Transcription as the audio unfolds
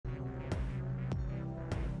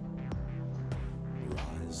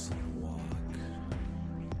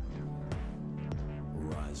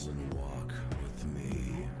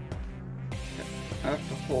I have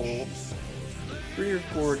to hold 3 or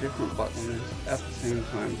 4 different buttons at the same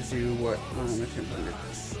time to do what I'm attempting to do.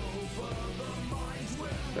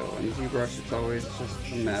 So in Zbrush, it's always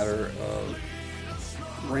just a matter of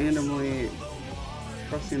randomly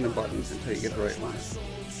pressing the buttons until you get the right one,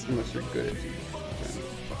 unless you're good at Zbrush.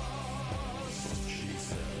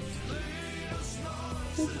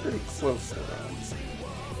 It's pretty close to that.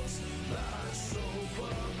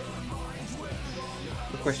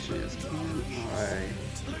 The question is, can I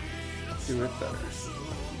do it better?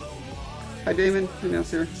 Hi Damon,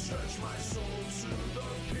 Daniel's here.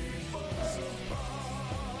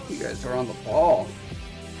 You guys are on the ball.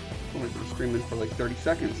 I've only been streaming for like 30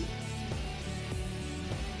 seconds.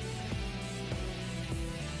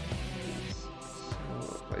 So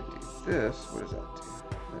if I do this, what does that do?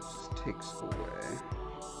 That just takes away.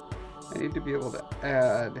 I need to be able to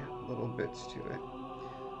add little bits to it,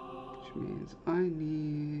 which means I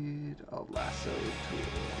need a lasso tool.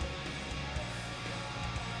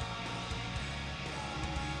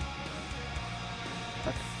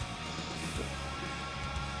 Okay.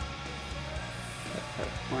 Try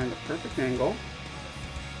to find the perfect angle.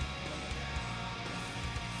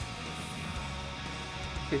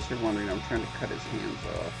 In case you're wondering, I'm trying to cut his hands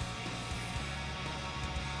off.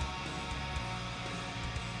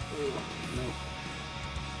 Nope.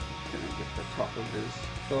 Gonna get the top of his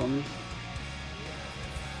thumbs.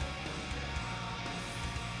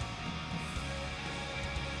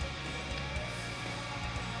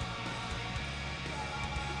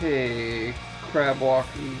 Hey, crabber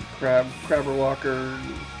walker,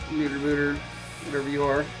 neuter booter, whatever you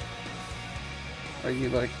are. Are you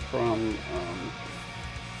like from,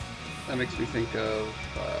 that makes me think of,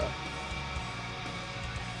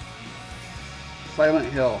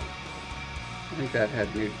 Silent Hill. I think that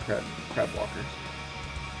had nude crab walkers.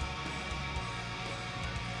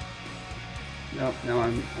 Nope, now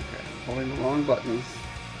I'm, okay, holding the wrong buttons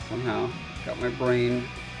somehow. Got my brain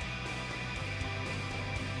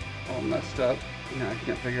all messed up. Now I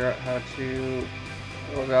can't figure out how to,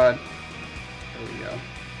 oh god. There we go.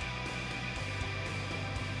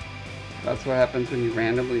 That's what happens when you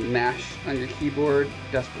randomly mash on your keyboard,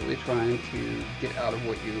 desperately trying to get out of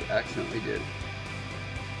what you accidentally did.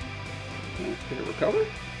 Did it recover?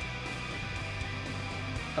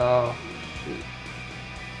 Oh, shoot.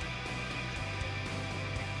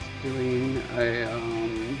 It's doing a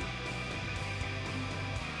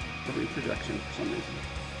reprojection for some reason.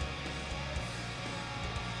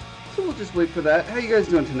 So we'll just wait for that. How you guys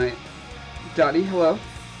doing tonight? Dottie, hello.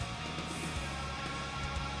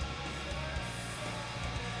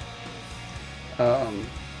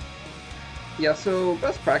 Yeah, so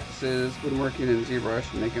best practices when working in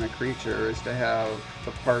Zbrush and making a creature is to have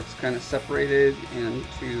the parts kind of separated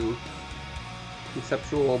into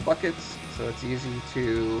conceptual buckets, so it's easy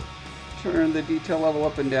to turn the detail level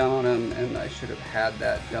up and down on them, and I should have had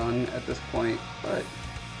that done at this point, but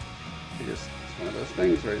it's one of those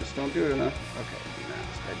things where I just don't do it enough. Okay,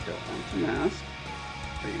 mask. I don't want to mask.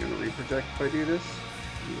 Are you going to reproject if I do this?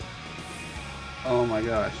 Oh my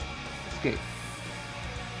gosh. Escape.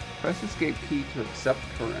 Press escape key to accept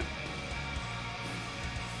current.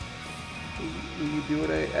 Will you do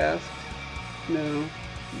what I asked? No. No.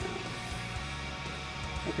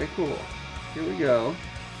 Okay, cool. Here we go.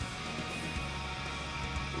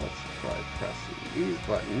 Let's try pressing these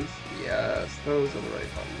buttons. Yes, those are the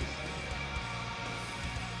right buttons.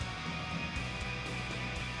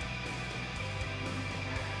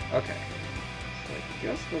 Okay. So I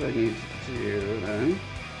guess what I need to do then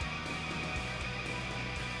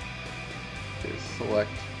is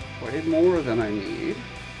select way more than I need.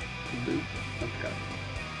 Loop. Okay.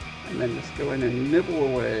 And then just go in and nibble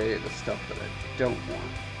away the stuff that I don't want.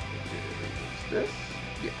 Is this?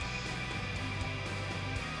 Yes.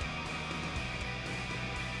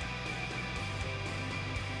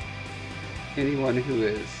 Anyone who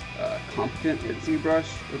is competent at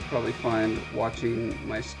Zbrush would probably find watching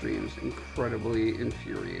my streams incredibly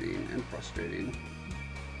infuriating and frustrating.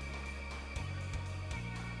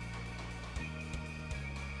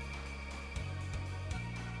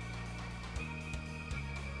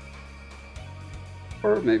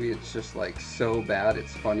 Or maybe it's just like so bad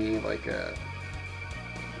it's funny, like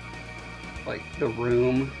The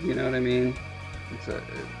Room, you know what I mean?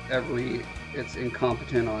 It's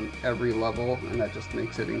incompetent on every level, and that just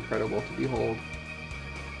makes it incredible to behold.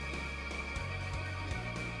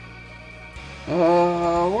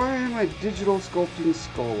 Why am I digital sculpting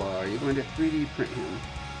Scolla? Are you going to 3D print him?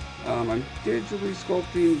 I'm digitally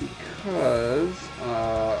sculpting because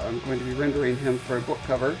I'm going to be rendering him for a book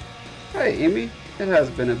cover. Hi, Amy. It has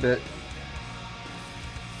been a bit.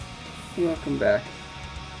 Welcome back.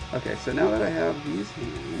 Okay, so now that I have these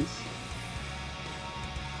hands,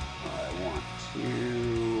 I want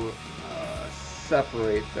to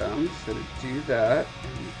separate them. So to do that, I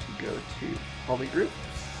need to go to polygroups,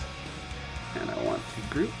 and I want to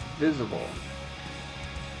group visible.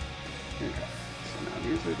 Okay, so now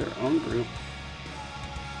these are their own group.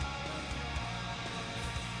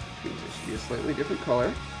 Which means they should be a slightly different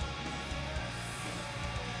color.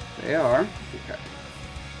 They are. Okay.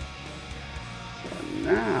 So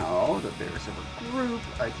now that they're a separate group,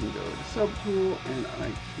 I can go to subtool and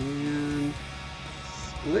I can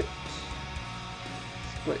split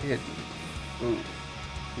hidden. Boom.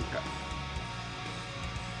 Okay.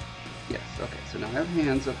 Yes, okay, so now I have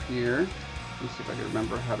hands up here. Let me see if I can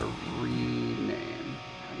remember how to rename.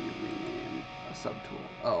 How do you rename a subtool?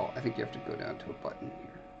 Oh, I think you have to go down to a button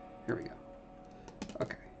here. Here we go.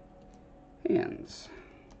 Okay. Hands.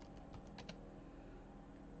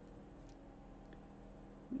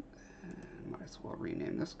 Might as well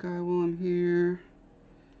rename this guy while I'm here.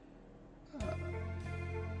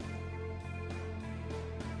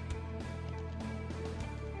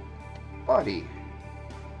 Body.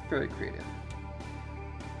 Very creative.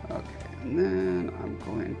 Okay, and then I'm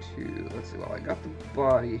going to, let's see, well, I got the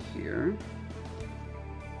body here.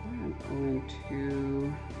 I'm going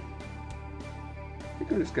to, I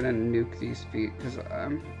think I'm just going to nuke these feet because I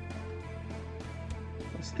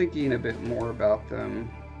was thinking a bit more about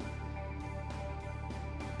them.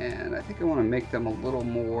 And I think I want to make them a little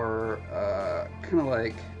more kind of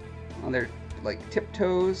like on their like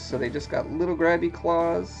tiptoes, so they just got little grabby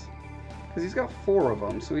claws. Because he's got 4 of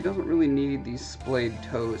them, so he doesn't really need these splayed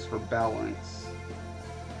toes for balance.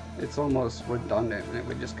 It's almost redundant, and it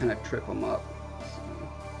would just kind of trip him up.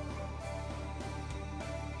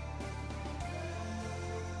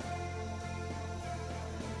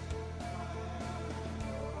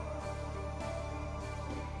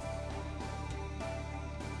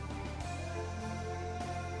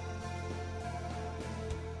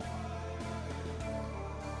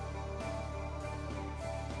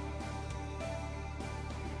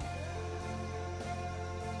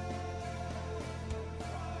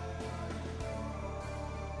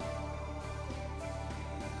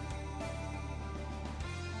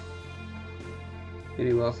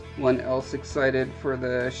 Anyone else excited for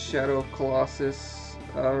the Shadow of Colossus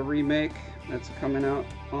remake that's coming out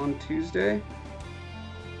on Tuesday?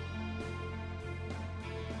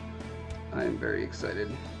 I am very excited.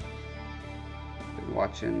 Been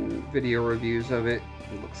watching video reviews of it.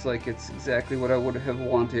 It looks like it's exactly what I would have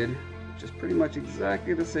wanted. Just pretty much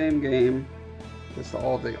exactly the same game. Just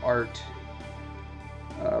all the art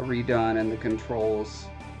redone and the controls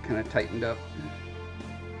kind of tightened up.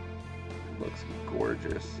 Looks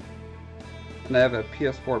gorgeous. And I have a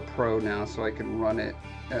PS4 Pro now, so I can run it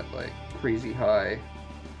at like crazy high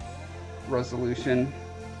resolution.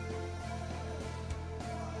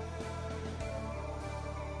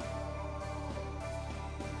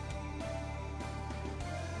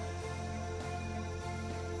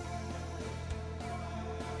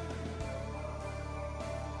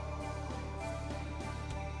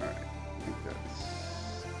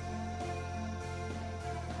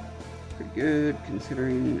 Good,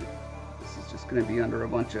 considering this is just going to be under a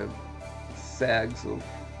bunch of sags of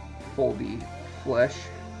foldy flesh.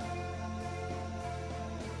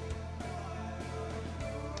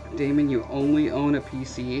 Damon, you only own a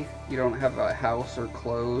PC? You don't have a house or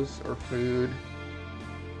clothes or food?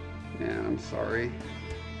 Man, I'm sorry.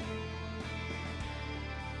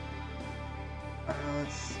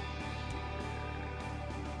 Let's...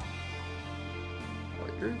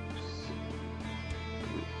 Play groups.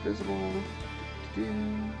 Visible,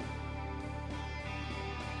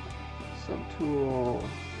 subtool,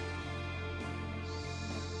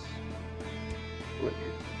 split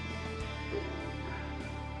it.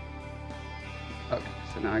 Okay,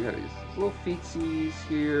 so now I got these little feetsies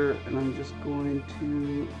here, and I'm just going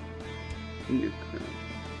to nuke them.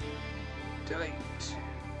 Tight.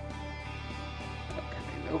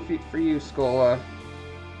 Okay, no feet for you, Scolla.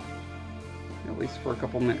 At least for a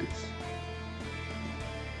couple minutes.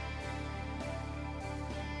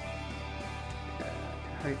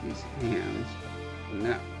 Hide these hands.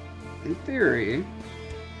 Now, in theory,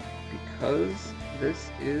 because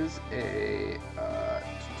this is a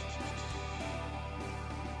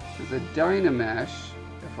Dynamesh,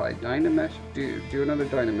 if I Dynamesh, do another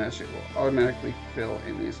Dynamesh, it will automatically fill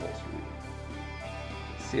in these holes for me.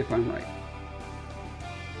 Let's see if I'm right.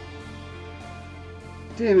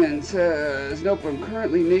 Damon says, nope, I'm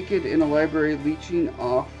currently naked in a library leeching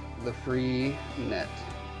off the free net.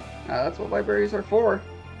 That's what libraries are for.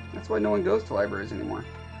 That's why no one goes to libraries anymore.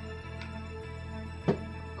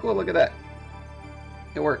 Cool, look at that.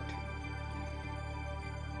 It worked.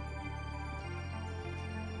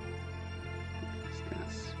 Just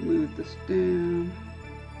gonna smooth this down.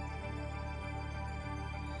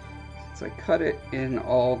 Since I cut it in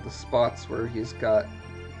all the spots where he's got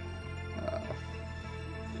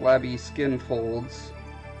flabby skin folds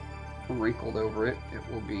wrinkled over it, it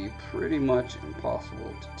will be pretty much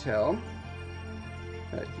impossible to tell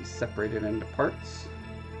that he's separated into parts.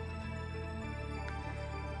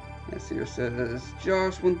 Yes, here says,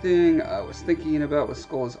 Josh, one thing I was thinking about with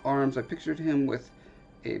Scolla's arms, I pictured him with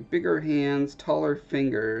a bigger hands, taller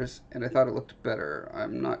fingers, and I thought it looked better.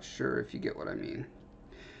 I'm not sure if you get what I mean.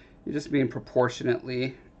 You just mean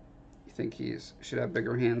proportionately. You think he should have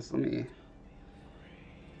bigger hands? Let me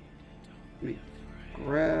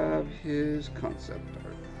grab his concept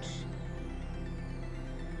art.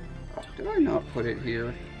 Oh, did I not put it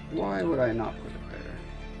here? Why would I not put it there?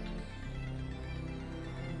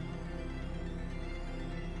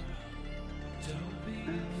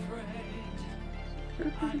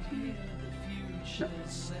 No.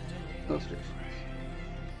 Illustrations.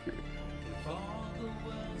 Here we go.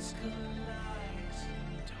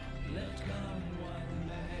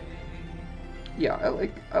 Yeah,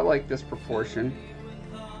 I like this proportion.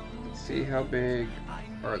 Let's see how big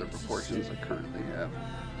are the proportions I currently have.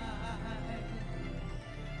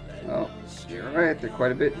 Oh, you're right, they're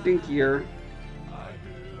quite a bit dinkier.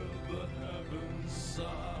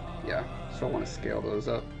 Yeah, so I want to scale those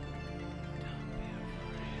up.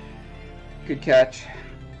 Good catch.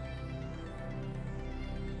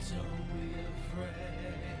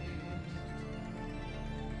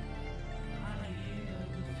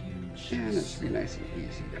 And it should be nice and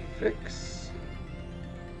easy to fix.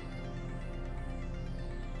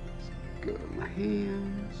 Let's go to my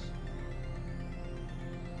hands.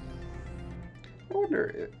 I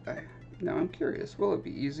wonder if now I'm curious, will it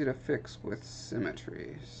be easy to fix with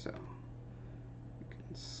symmetry? So you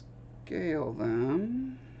can scale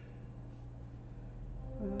them.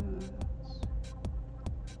 Let's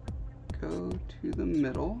go to the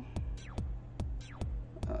middle.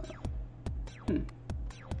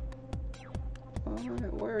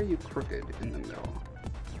 Why are you crooked in the middle?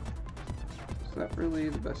 Is that really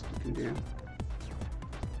the best you can do?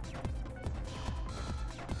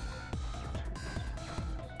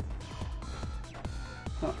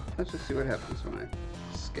 Oh, let's just see what happens when I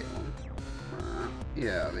scale them.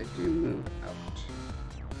 Yeah, they do move out.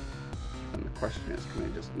 And the question is, can I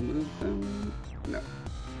just move them? No.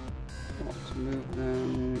 I want to move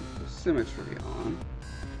them with symmetry on.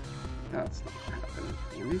 That's not happening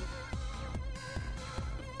for me.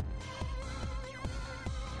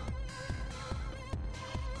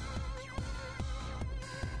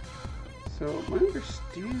 So my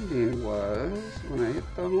understanding was when I hit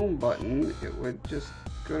the home button, it would just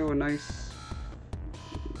go to a nice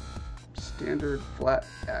standard flat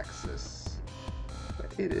axis,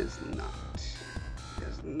 but it is not. It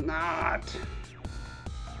is not.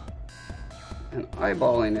 And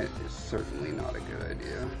eyeballing it is certainly not a good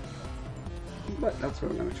idea, but that's what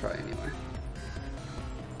I'm going to try anyway.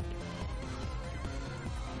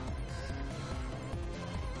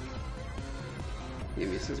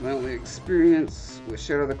 Amy says, my only experience with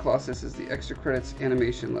Shadow of the Colossus is the extra credits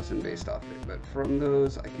animation lesson based off it, but from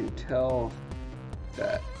those I can tell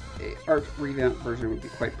that a art revamp version would be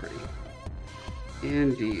quite pretty.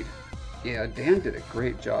 Indeed. Yeah, Dan did a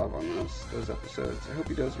great job on those episodes. I hope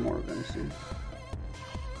he does more of them soon.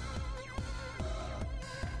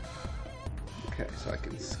 Okay, so I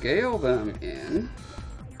can scale them in,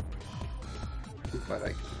 but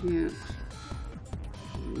I can't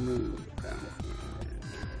move them in.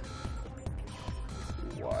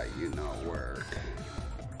 Why you not work?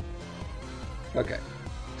 Okay,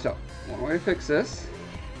 so one way to fix this.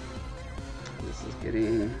 This is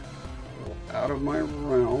getting a little out of my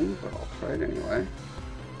realm, but I'll try it anyway.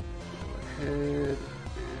 Go ahead and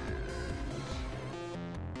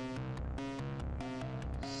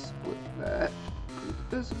split that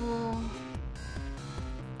invisible.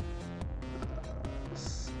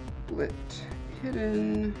 Split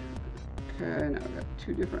hidden. Okay, now I've got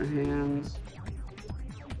two different hands.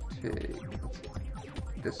 Take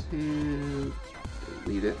this hand,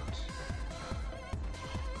 delete it.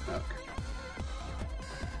 Okay.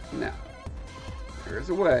 Now, there's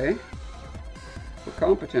a way for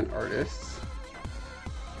competent artists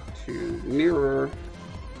to mirror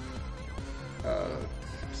a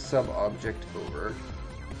sub-object over.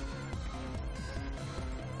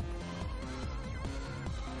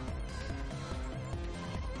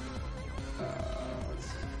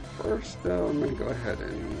 first, though, I'm going to go ahead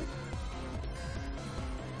and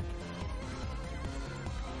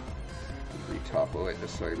re-topo it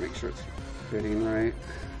just so I make sure it's fitting right.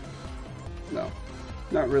 No,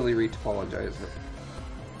 not really re-topologize it.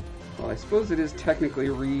 Well, I suppose it is technically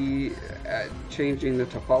changing the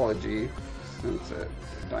topology since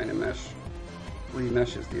Dynamesh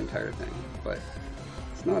remeshes the entire thing, but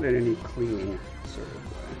it's not in any clean sort of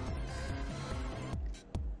way.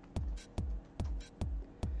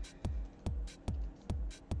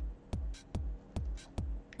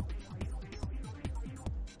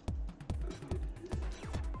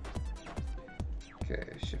 Okay,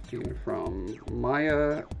 shifting from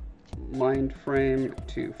Maya Mindframe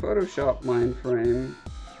to Photoshop Mindframe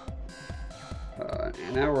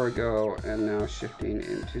an hour ago, and now shifting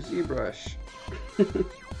into Zbrush.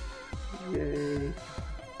 Yay.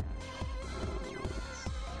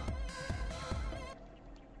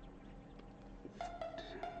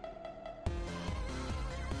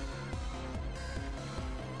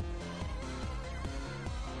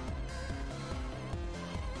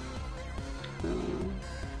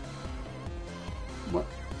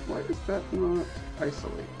 Why does that not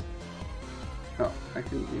isolate? Oh, I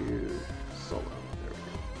can do solo. There we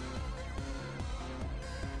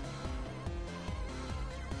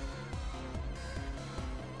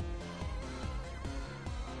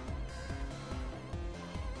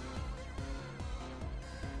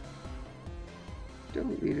go.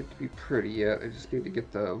 Don't need it to be pretty yet. I just need to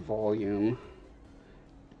get the volume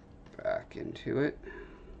back into it.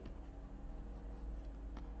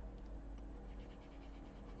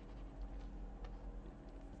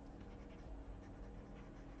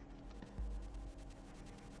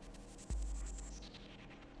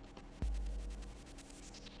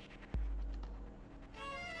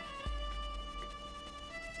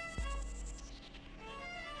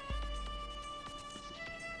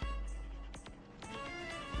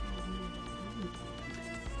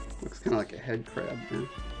 Looks kind of like a head crab now.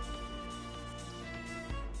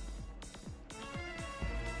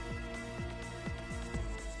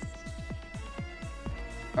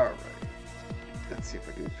 Alright, let's see if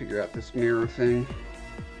I can figure out this mirror thing.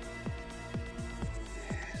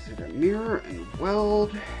 Is it a mirror and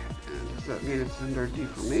weld? And does that mean it's under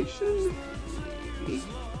deformation? Maybe.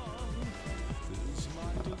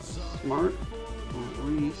 Smart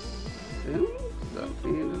resim? Does that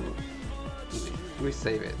mean let me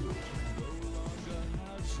save it.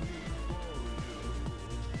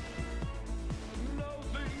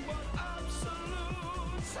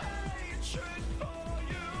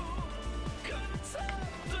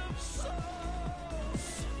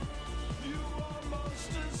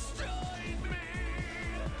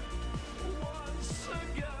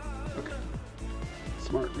 Okay.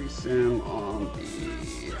 Smart resim on the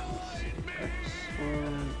X1.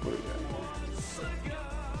 What do we got here?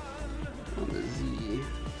 On the Z.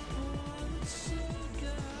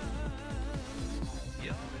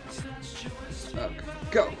 Okay,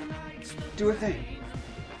 go! Do a thing!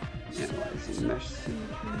 Analyzing mesh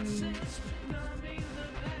symmetry.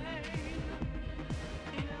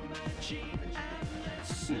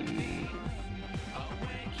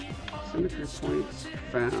 Symmetry points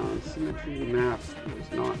found. Symmetry map was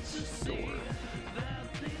not stored.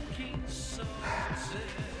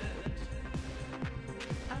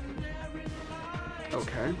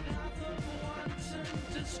 Okay.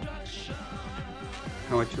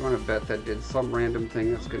 How much you want to bet that did some random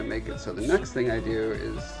thing that's going to make it so the next thing I do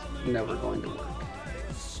is never going to work?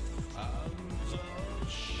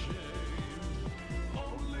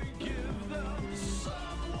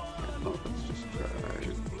 Oh, let's just try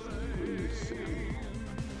resim.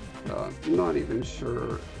 I'm not even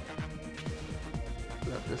sure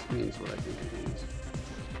that this means what I think it means.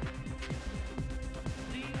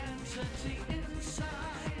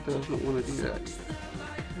 Doesn't want to do that.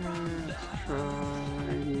 Let's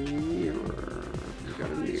try mirror. We got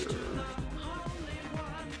a mirror.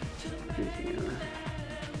 Mirror.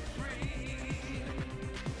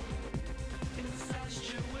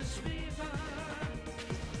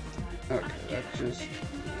 Okay, that just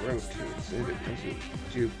rotates it. It doesn't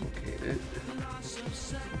duplicate it.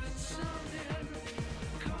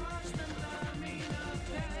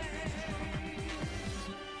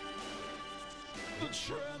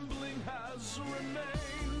 Trembling has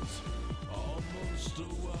remained almost a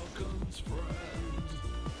welcomed friend.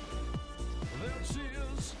 Their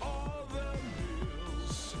tears are their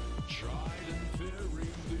meals, tried and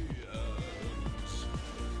fearing the end.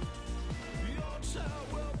 Your tower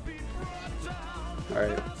will be brought down.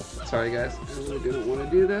 Alright, sorry guys, I really didn't want to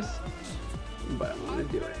do this, but I want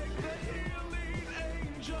to do it.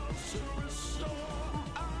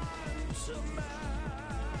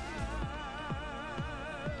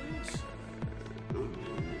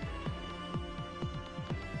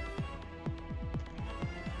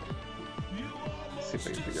 Let's see if I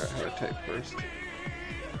can figure out how to type first.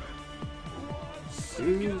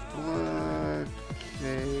 Duplicate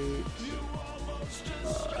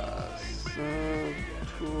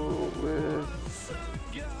subtool with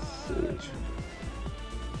symmetry.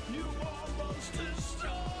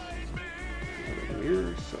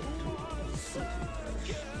 Mirror subtool.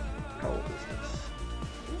 How old is this?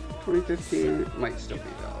 2015 might still be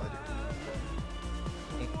valid.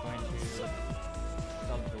 8.2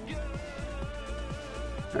 subtool.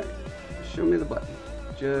 Alright, show me the button.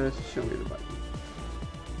 Just show me the button.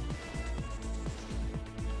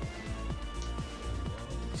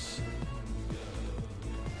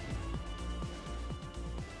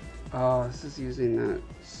 Oh, this is using that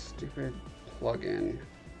stupid plugin.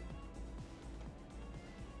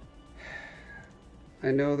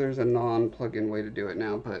 I know there's a non-plugin way to do it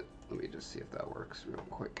now, but let me just see if that works real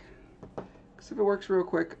quick. Because if it works real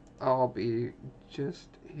quick, I'll be just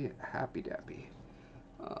happy-dappy.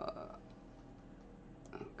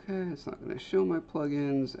 Okay, it's not going to show my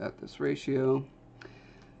plugins at this ratio.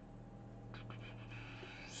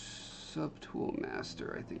 Subtool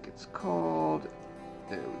Master, I think it's called.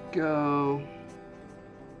 There we go.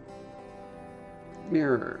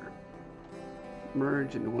 Mirror.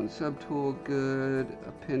 Merge into one subtool, good.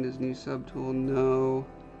 Append as new subtool, no.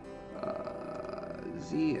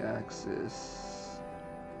 Z-axis.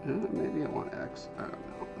 Maybe I want X. I don't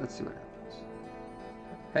know. Let's see what happens.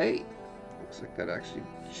 Hey! Looks like that actually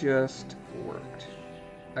just worked.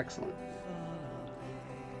 Excellent.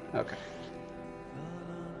 Okay.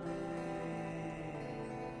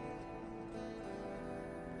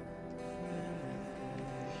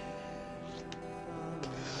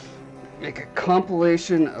 Make a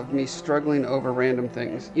compilation of me struggling over random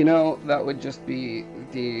things. You know, that would just be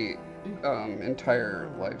the entire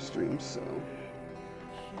live stream, so.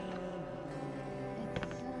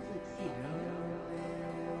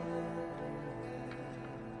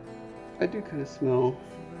 I do kind of smell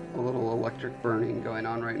a little electric burning going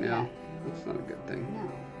on right now. That's not a good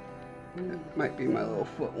thing. It might be my little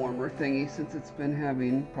foot warmer thingy since it's been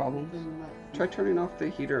having problems. Try turning off the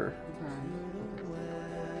heater.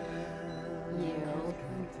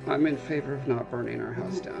 I'm in favor of not burning our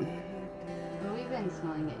house down. Well, we've been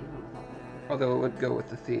smelling it even without that. Although it would go with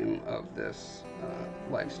the theme of this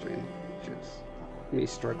live stream, which is me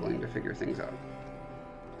struggling to figure things out.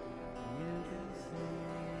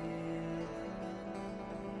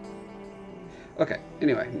 Okay,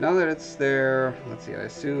 anyway, now that it's there, let's see, I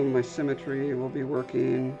assume my symmetry will be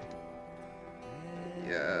working.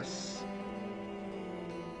 Yes.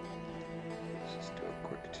 Let's just do a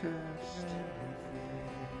quick test.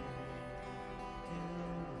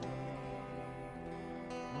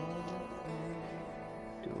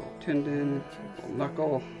 Do a little tendon, a little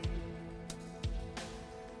knuckle.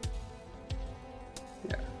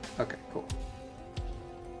 Yeah, okay, cool.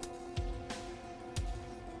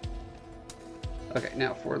 Okay,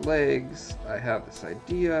 now for legs, I have this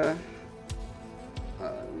idea.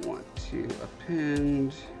 I want to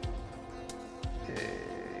append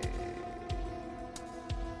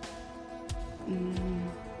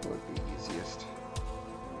what would be easiest?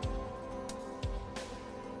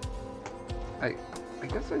 I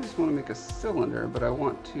guess I just want to make a cylinder, but I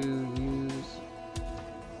want to use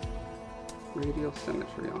radial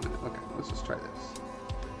symmetry on it. Okay, let's just try this.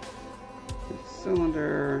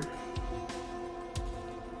 Cylinder.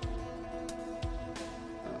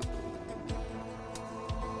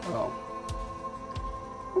 Oh.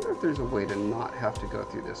 I wonder if there's a way to not have to go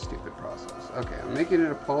through this stupid process. Okay, I'm making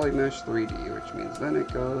it a polymesh 3D, which means then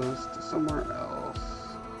it goes to somewhere else.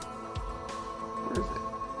 Where is it?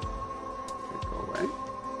 Did it go away?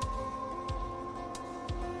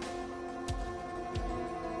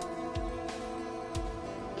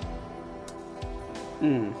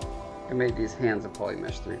 I made these hands of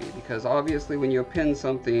polymesh 3D because obviously when you append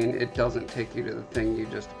something, it doesn't take you to the thing you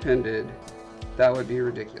just appended. That would be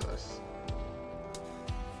ridiculous.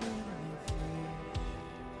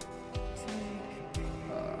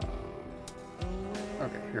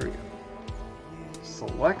 Okay, here we go.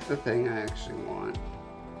 Select the thing I actually want.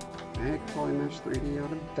 Make polymesh 3D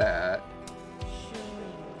out of that.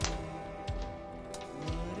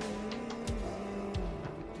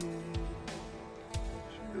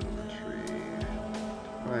 Geometry.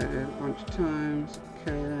 Divide it a bunch of times.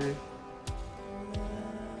 Okay.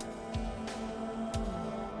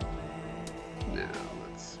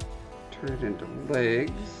 Turn it into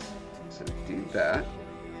legs. So do that.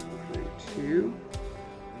 2.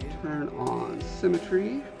 turn on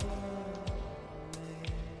symmetry.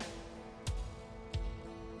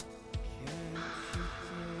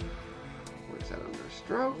 Where's that under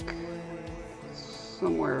stroke?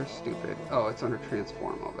 Somewhere stupid. Oh, it's under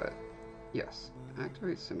transform of it. Yes.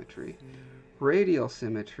 Activate symmetry. Radial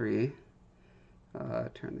symmetry.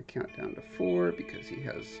 Turn the count down to 4 because he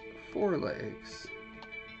has 4 legs.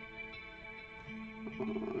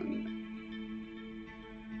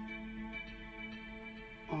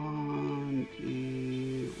 On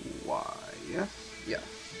the Y. Yes? Yes.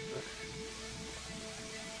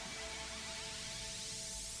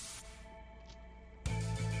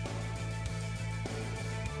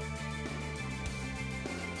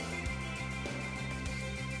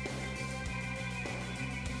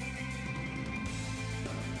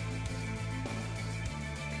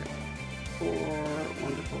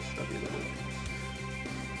 Wonderful stubby little legs.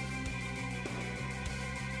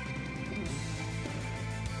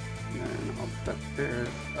 And then I'll bet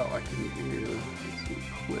there's, oh, I can do some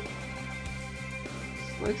clip.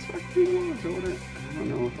 Slice rectangle? Is that what I don't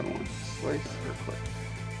know if I want slice or clip.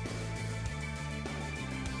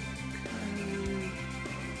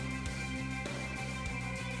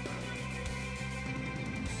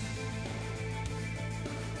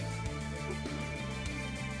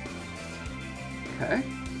 Okay.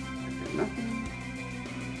 Okay, nothing.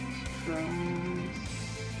 Let's try.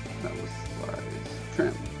 That was slice.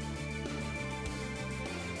 Trim.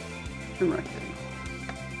 Trim rectangle.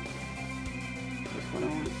 That's what I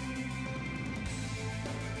want.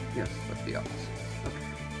 Yes, but the opposite. Okay.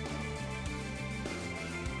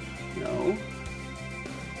 No.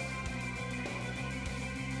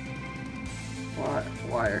 Why?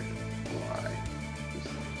 Why?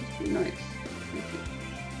 Just be nice. Thank you.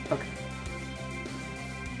 Okay.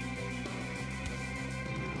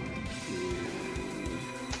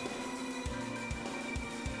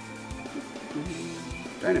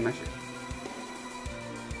 Dynamite.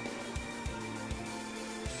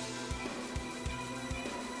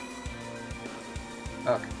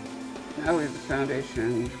 Okay. Now we have the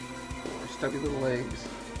foundation for stubby little legs.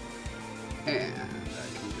 And I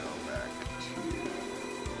can go back to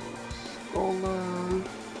Scolla.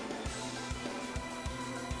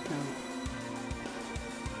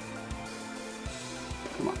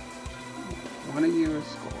 Come on. One of you is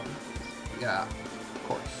Scolla. Yeah, of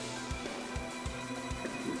course.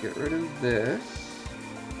 Get rid of this.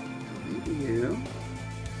 Delete you.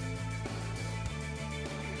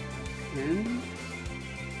 And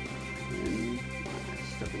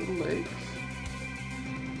stubby little legs.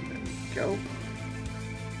 There we go.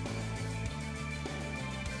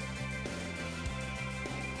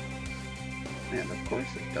 And of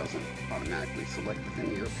course it doesn't automatically select the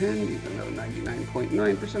thing you append, even though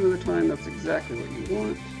 99.9% of the time that's exactly what you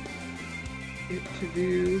want it to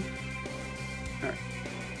do. Alright.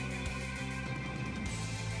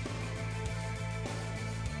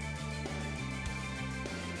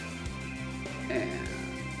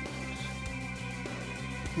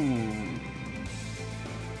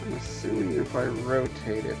 I'm assuming if I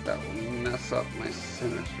rotate it, that will mess up my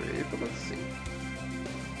symmetry, but let's see.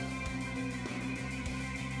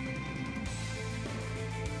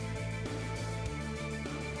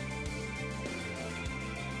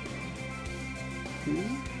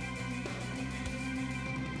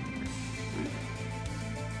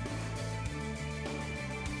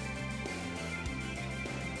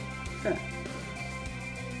 Okay.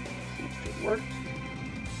 Seems to have worked.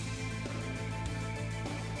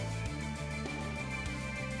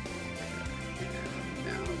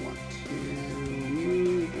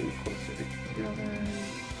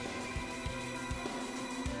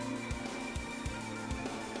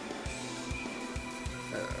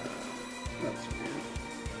 That's weird.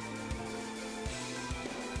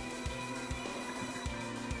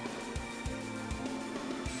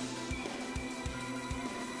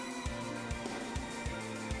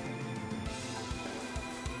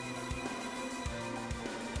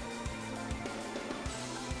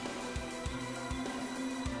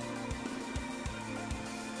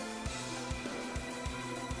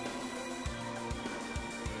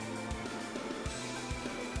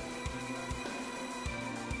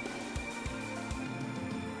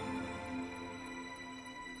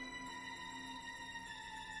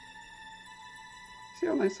 See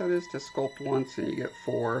how nice that is to sculpt once and you get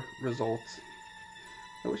 4 results?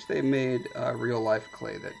 I wish they made real life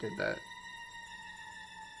clay that did that.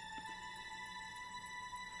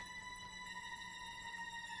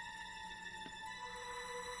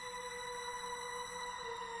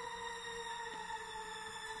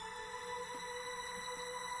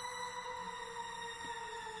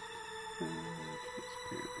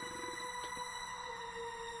 Transparent.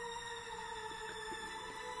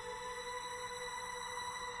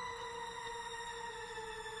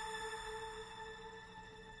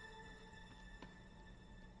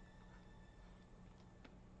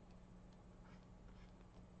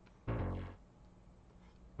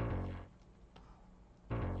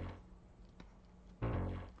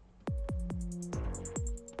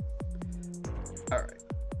 Alright.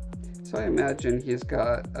 So I imagine he's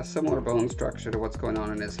got a similar bone structure to what's going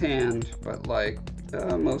on in his hand, but like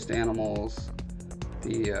most animals,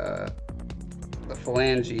 the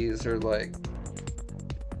phalanges are like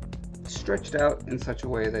stretched out in such a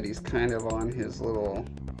way that he's kind of on his little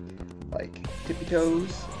like tippy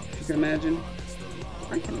toes, if you can imagine.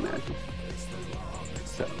 I can imagine.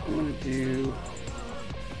 So I'm gonna do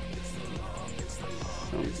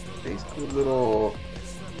some basically little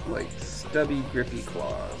like stubby grippy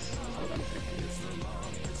claws is what I'm thinking.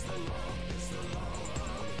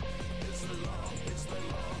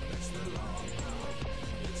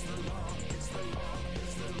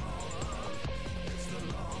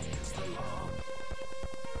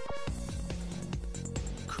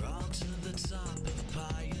 Crawl to the top of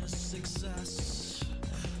pious success.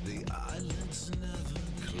 The islands never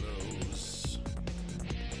close.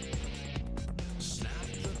 Snap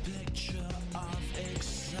the picture of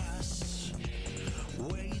excess.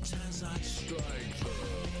 Wait as I strike the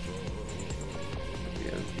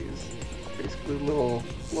Yeah, these basically little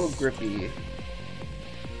grippy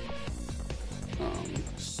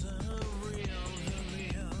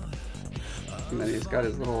and then he's got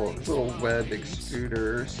his little web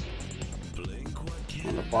extruders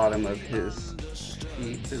on the bottom of his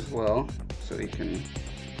feet as well, so he can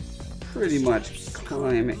pretty much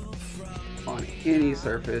climb on any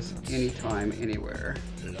surface, anytime, anywhere.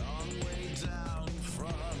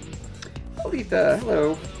 Alita,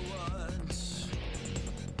 hello.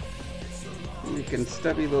 Making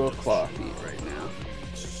stubby little claw feet right now.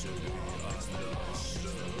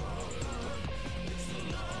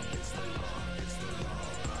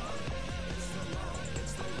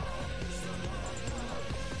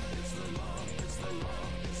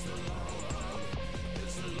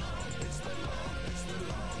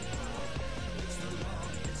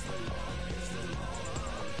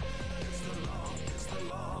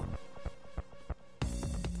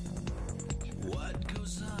 what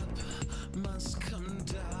goes up must come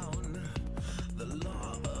down. The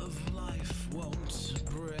law of life won't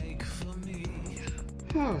break for me.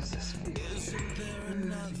 How does this feel? I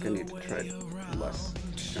think I need to try less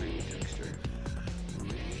shiny texture.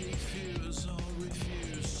 Refuse or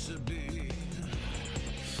refuse to be.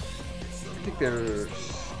 I think they're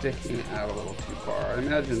sticking out a little too far. I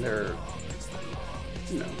imagine they're,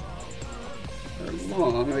 they're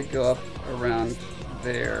long. They go up around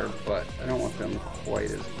there, but I don't want them quite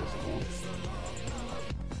as visible.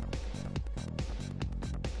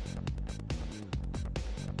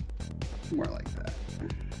 More like that.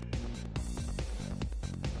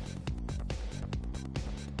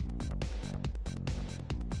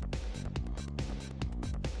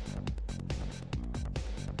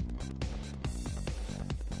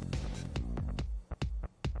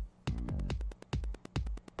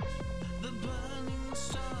 The burning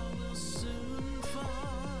star will soon fall,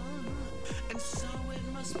 and so it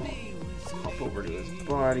must be with me. Hop over to his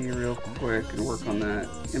body real quick and work on that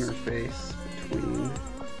interface between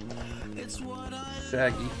It's what I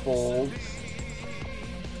saggy folds.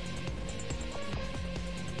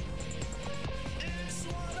 It's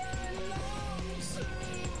what I long to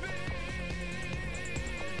be.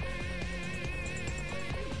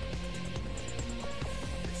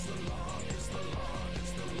 It's the law, it's the law,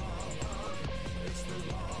 it's the law. It's the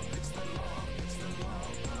law, it's the law, it's the law. It's the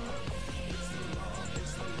law, it's the law, it's the law. It's the law, it's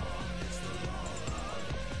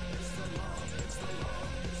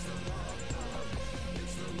the law, it's the law.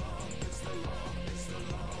 It's the law, it's the law, it's the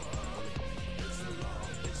law. It's the law,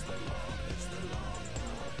 it's the law, it's the law.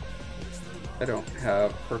 I don't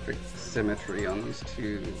have perfect symmetry on these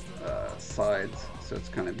two sides, so it's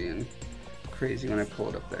kind of being crazy when I pull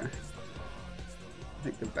it up there. I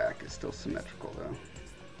think the back is still symmetrical though.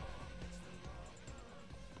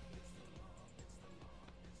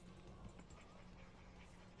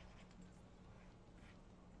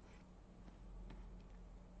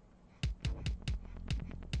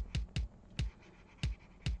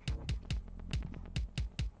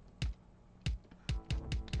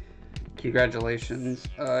 Congratulations,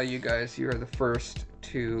 you guys. You are the first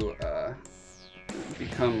to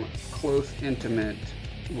become close intimate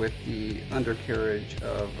with the undercarriage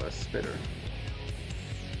of a spitter.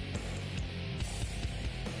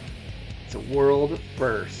 It's a world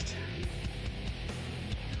first.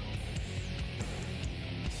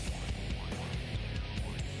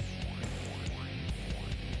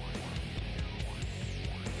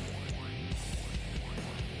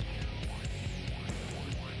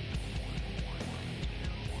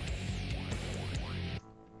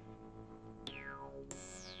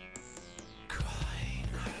 Crying,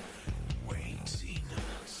 waiting,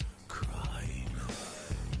 crying,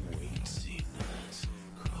 waiting.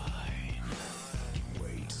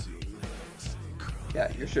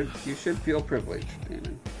 Yeah, you should feel privileged,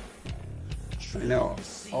 Damon. I know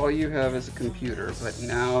all you have is a computer, but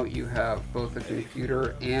now you have both a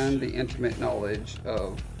computer and the intimate knowledge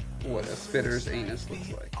of what a spitter's anus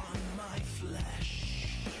looks like.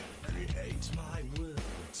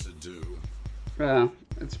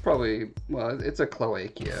 It's probably, well, it's a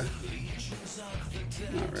cloacia.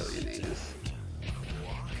 Not really an anus.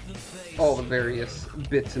 All the various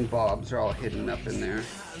bits and bobs are all hidden up in there.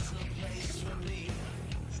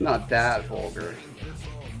 It's not that vulgar.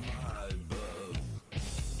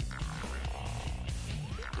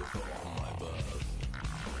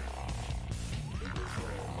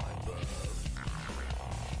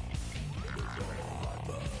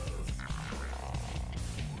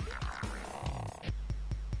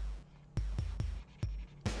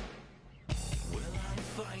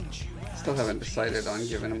 Still haven't decided on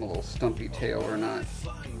giving him a little stumpy tail or not.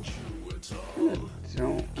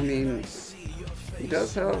 I mean, he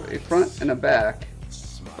does have a front and a back,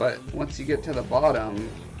 but once you get to the bottom,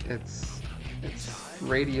 it's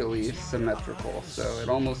radially symmetrical, so it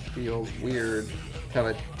almost feels weird to have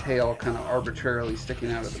a tail kind of arbitrarily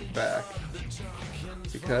sticking out of the back.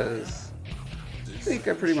 Because I think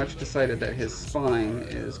I pretty much decided that his spine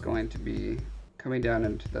is going to be coming down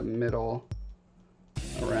into the middle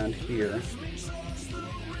around here.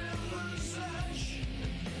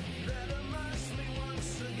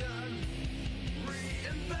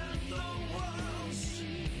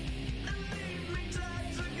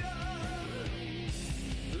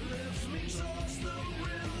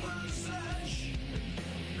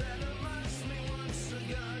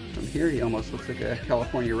 From here he almost looks like a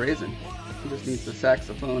California raisin. He just needs the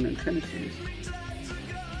saxophone and tennis shoes.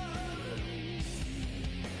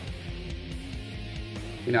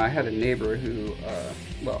 You know, I had a neighbor who,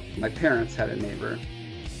 well, my parents had a neighbor.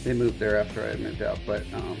 They moved there after I had moved out, but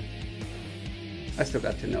I still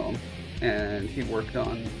got to know him. And he worked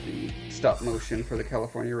on the stop motion for the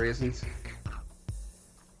California raisins,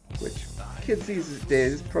 which kids these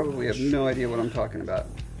days probably have no idea what I'm talking about.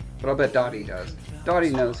 But I'll bet Dottie does.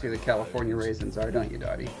 Dottie knows who the California raisins are, don't you,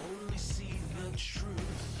 Dottie?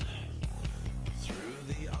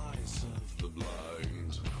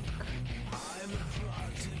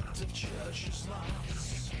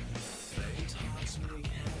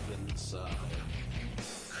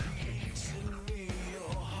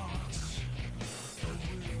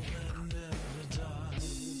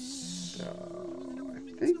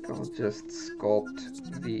 I'll just sculpt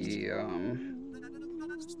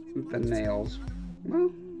the nails.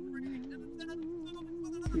 Well,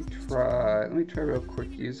 let me try real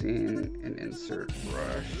quick using an insert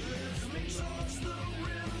brush.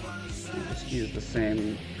 I'll just use the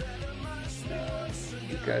same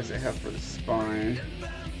guys I have for the spine.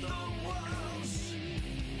 See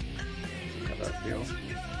how that feels.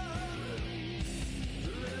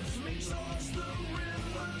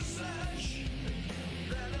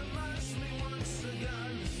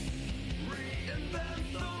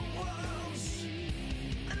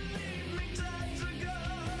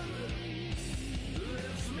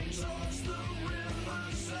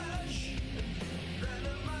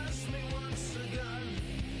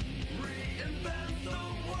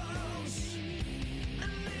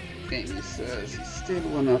 Amy says he's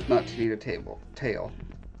stable enough not to need a tail.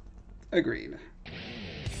 Agreed.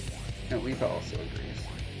 And Leaf also agrees.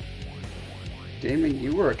 Damon,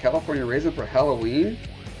 you were a California raisin for Halloween?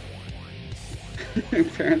 Your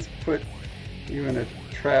parents put you in a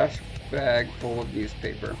trash bag full of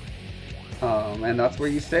newspaper. And that's where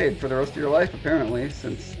you stayed for the rest of your life, apparently,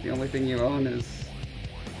 since the only thing you own is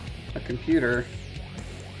a computer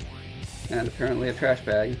and apparently a trash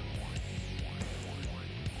bag.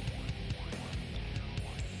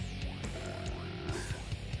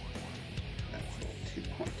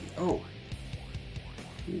 Oh,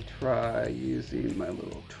 let me try using my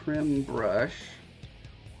little trim brush.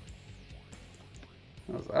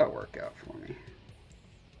 How's that work out for me?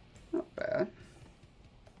 Not bad.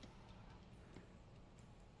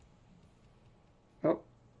 Oh,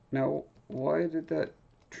 now why did that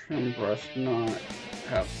trim brush not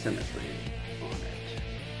have symmetry on it?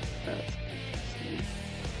 That's interesting.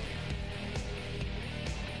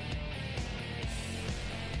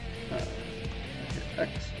 Hit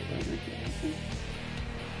X.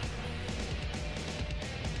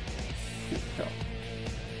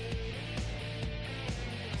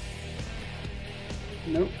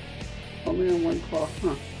 Nope. Only on one claw.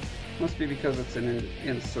 Huh. Must be because it's an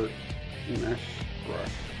insert mesh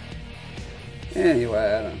brush. Anyway,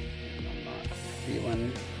 I'm not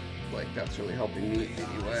feeling like that's really helping me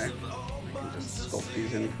anyway. I can just sculpt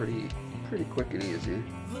these in pretty quick and easy.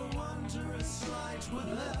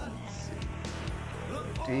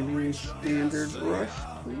 Taming standard brush,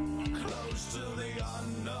 please.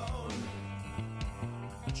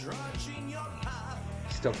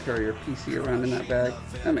 Still carry your PC around in that bag.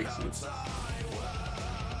 That makes sense.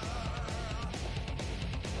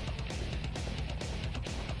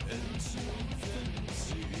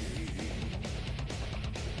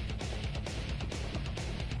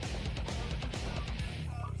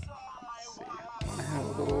 I have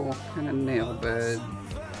a little kind of nail bed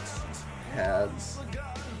pads.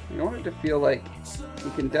 I want it to feel like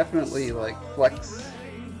you can definitely like flex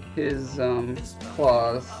his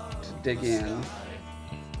claws to dig in.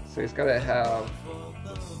 So he's got to have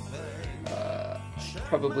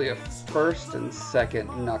probably a first and second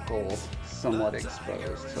knuckle somewhat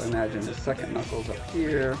exposed. So imagine the second knuckle's up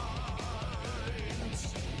here,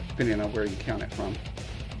 depending on where you count it from.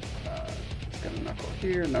 It's got a knuckle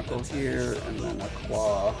here, and then a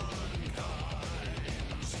claw.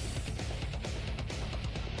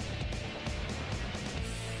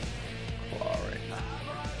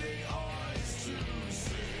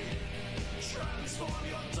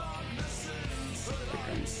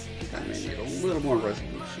 I may need a little more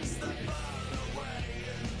resolution.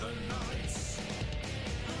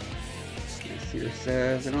 Here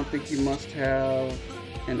says, I don't think you must have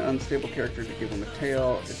an unstable character to give him a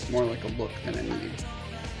tail. It's more like a look than a need.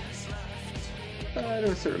 To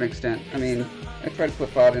a certain extent. I mean, I try to put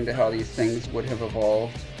thought into how these things would have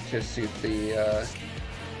evolved to suit the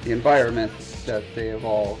environment that they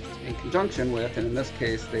evolved in conjunction with, and in this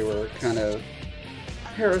case they were kind of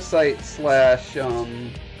parasite slash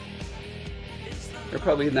they're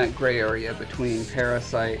probably in that gray area between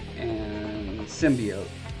parasite and symbiote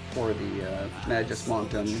for the Magus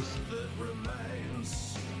Montums.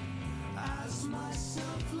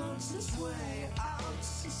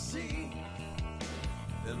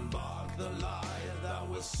 Embark the lie that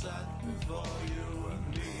was set before you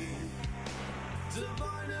and me.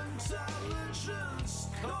 Divine intelligence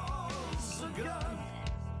calls again.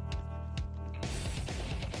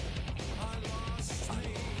 I lost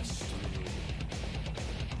me,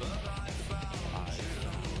 but I found you.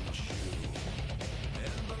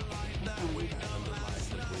 In the light that we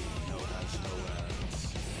know has no end.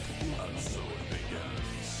 And so it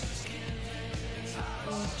begins.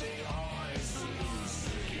 As the eyes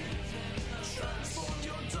transform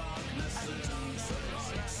your darkness into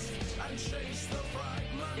light and chase the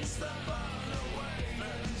fragments that burn away in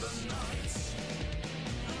the night.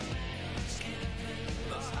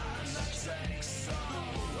 The hand that takes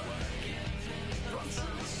away from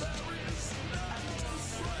truth there is no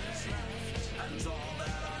sway, and all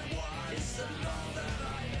that I want is to know that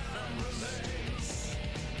I am remains.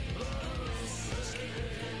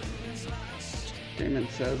 Damon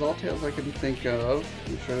says, all tales I can think of,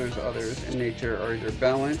 I'm sure there's others, in nature are either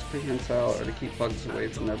balanced, prehensile, or to keep bugs away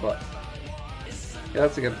from their butt. Yeah,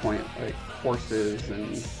 that's a good point. Like horses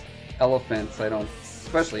and elephants,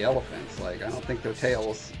 especially elephants, like I don't think their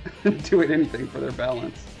tails do anything for their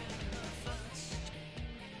balance.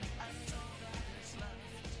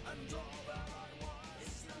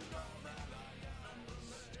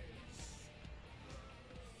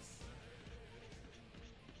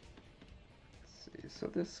 So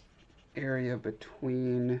this area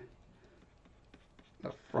between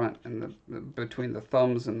the front and between the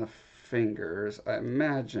thumbs and the fingers, I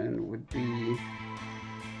imagine would be,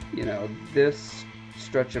 you know, this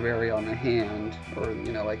stretch of area on the hand, or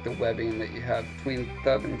you know, like the webbing that you have between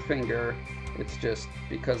thumb and finger. It's just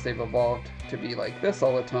because they've evolved to be like this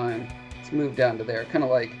all the time. It's moved down to there, kind of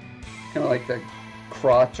like the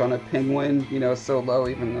crotch on a penguin, you know, so low,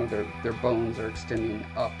 even though their bones are extending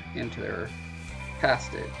up into their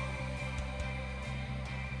past it.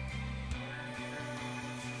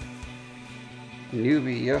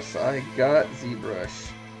 Newbie, yes, I got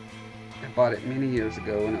Zbrush. I bought it many years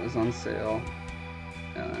ago when it was on sale.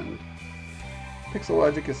 And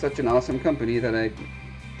Pixelogic is such an awesome company that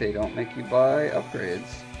they don't make you buy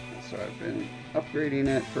upgrades. So I've been upgrading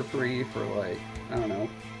it for free for like, I don't know,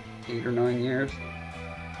 8 or 9 years.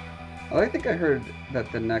 Well, I think I heard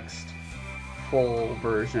that the next full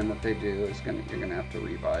version that they do is you're gonna have to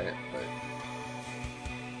rebuy it, but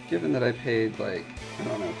given that I paid like, I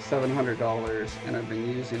don't know, $700 and I've been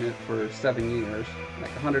using it for 7 years,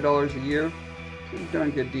 like $100 a year, it's a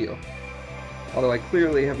darn good deal. Although I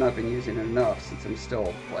clearly have not been using it enough, since I'm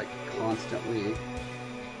still like constantly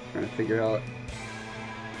trying to figure out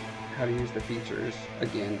how to use the features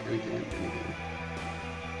again and again and again.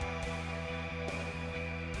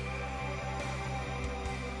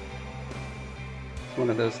 It's one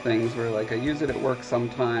of those things where like I use it at work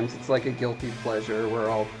sometimes. It's like a guilty pleasure where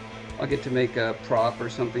I'll I'll get to make a prop or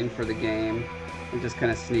something for the game and just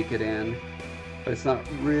kind of sneak it in. But it's not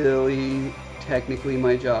really technically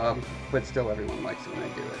my job, but still everyone likes it when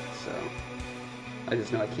I do it. So I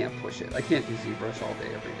just know I can't push it. I can't do ZBrush all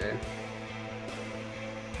day, every day.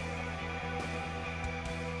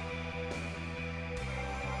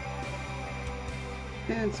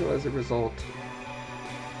 And so as a result,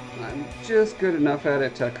 I'm just good enough at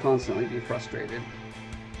it to constantly be frustrated.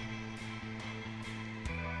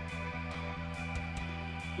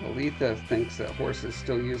 Aletha thinks that horses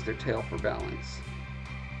still use their tail for balance.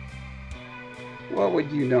 What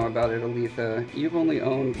would you know about it, Aletha? You've only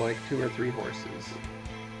owned like 2 or 3 horses.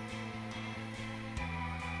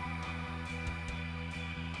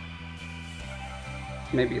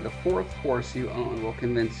 Maybe the 4th horse you own will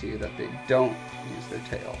convince you that they don't use their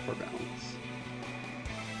tail for balance.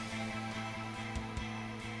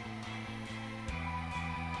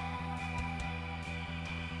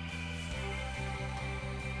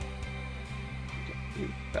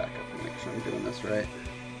 Back up and make sure I'm doing this right.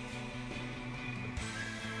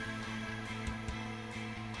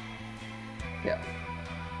 Yeah.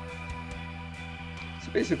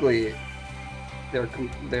 So basically,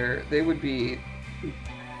 they would be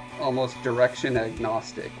almost direction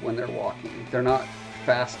agnostic when they're walking. They're not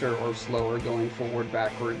faster or slower going forward,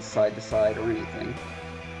 backwards, side to side, or anything.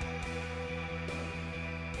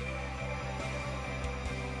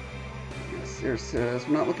 There says,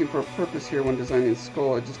 we're not looking for a purpose here when designing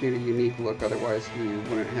Scolla, just need a unique look, otherwise he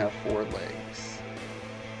wouldn't have 4 legs.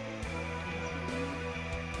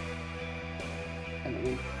 I don't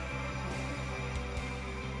know.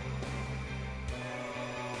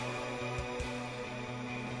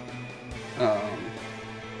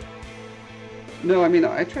 No, I mean,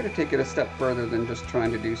 I try to take it a step further than just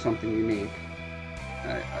trying to do something unique.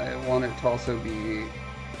 I want it to also be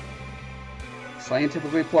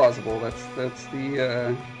scientifically plausible. That's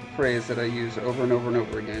the phrase that I use over and over and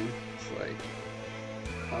over again. It's like,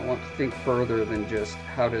 I want to think further than just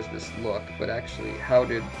how does this look, but actually how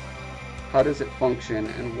does it function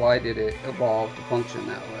and why did it evolve to function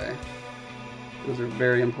that way? Those are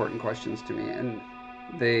very important questions to me, and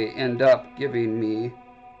they end up giving me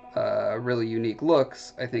really unique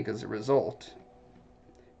looks, I think, as a result,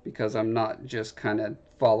 because I'm not just kind of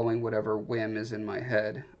following whatever whim is in my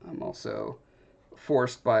head. I'm also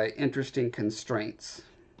forced by interesting constraints,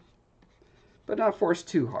 but not forced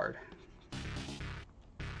too hard.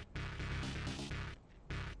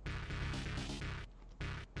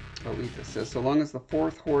 Aletha says, so long as the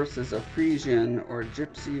 4th horse is a Frisian or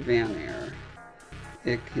Gypsy Vanir,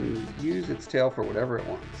 it can use its tail for whatever it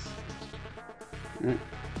wants.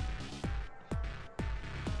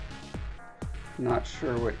 Not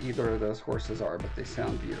sure what either of those horses are, but they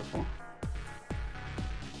sound beautiful.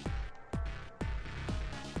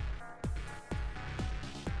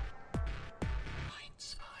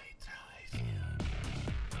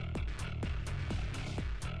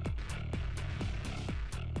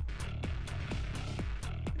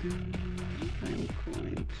 I'm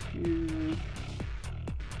going to...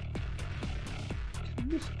 Can I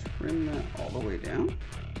just trim that all the way down?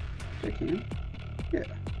 If I can. Yeah.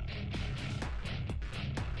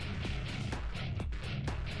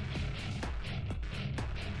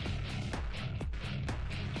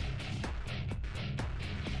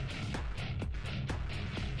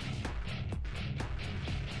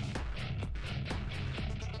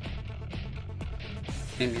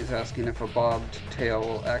 Amy's asking if a bobbed tail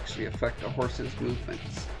will actually affect a horse's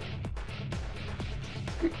movements.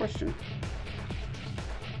 Good question.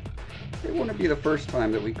 It wouldn't be the first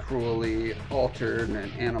time that we cruelly altered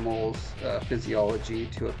an animal's physiology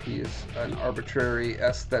to appease an arbitrary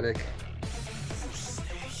aesthetic.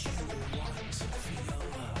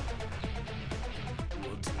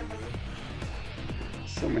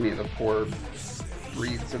 So many of the poor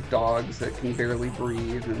breeds of dogs that can barely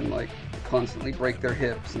breathe and like constantly break their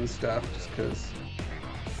hips and stuff just because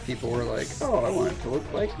people were like, oh, I want it to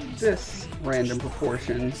look like this random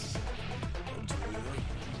proportion.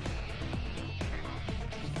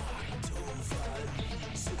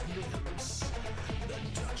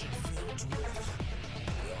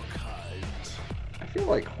 I feel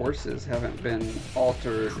like horses haven't been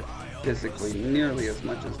altered physically nearly as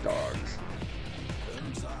much as dogs.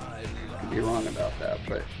 I could be wrong about that,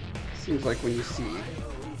 but it seems like when you see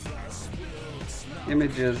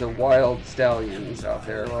images of wild stallions out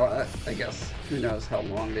there, well, I guess who knows how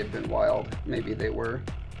long they've been wild. Maybe they were,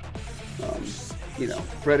 you know,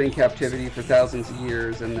 bred in captivity for thousands of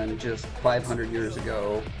years and then just 500 years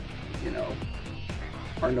ago, you know,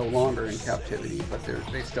 are no longer in captivity, but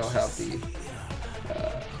they still have the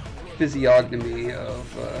physiognomy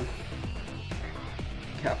of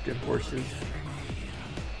captive horses.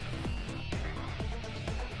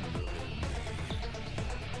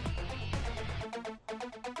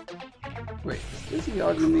 Wait, is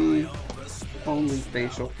physiognomy only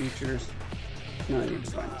facial features? No, I need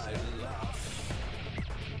to find this out.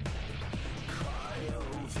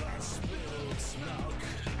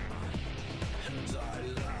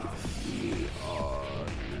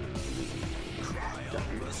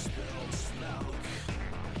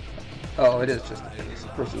 Oh, it is just a face. A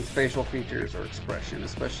person's facial features or expression,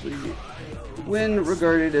 especially when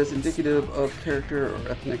regarded as indicative of character or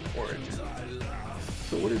ethnic origin.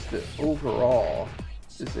 So what is the overall?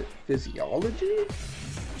 Is it physiology? I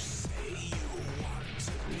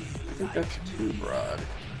think that's too broad.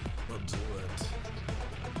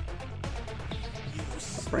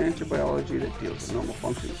 A branch of biology that deals with normal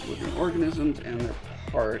functions of living organisms and their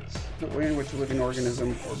parts, the way in which a living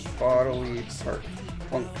organism or bodily part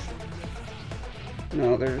functions.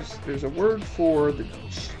 No, there's a word for the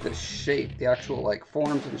shape, the actual like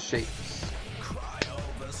forms and shapes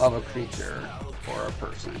of a creature or a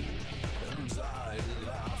person.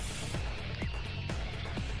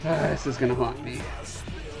 This is gonna haunt me. Let's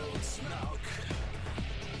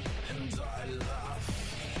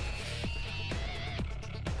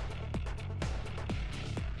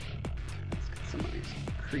get some of these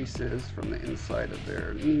creases from the inside of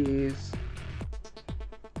their knees.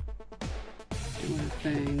 Doing a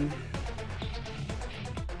thing.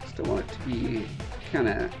 Still want it to be kind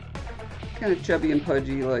of chubby and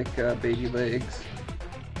pudgy like baby legs.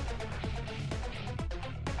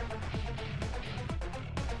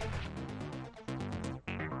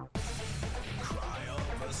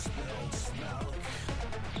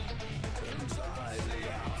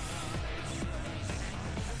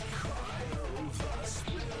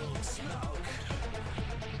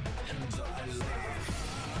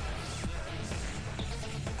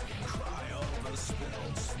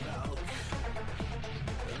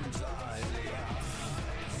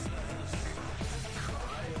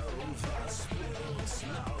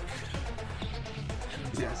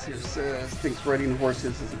 Yes, here says, thinks riding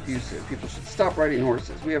horses is abusive. People should stop riding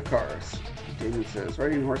horses. We have cars. Damon says,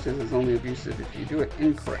 riding horses is only abusive if you do it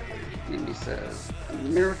incorrectly. Amy says,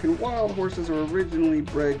 American wild horses were originally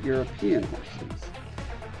bred European horses.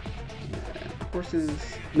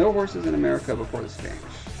 No horses in America before the Spanish.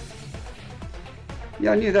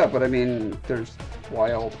 Yeah, I knew that, but I mean, there's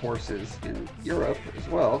wild horses in Europe as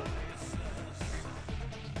well.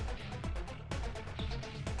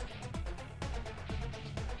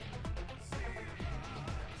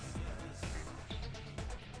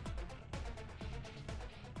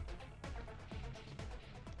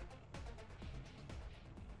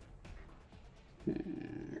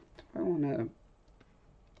 I want to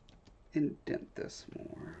indent this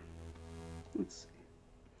more. Let's see.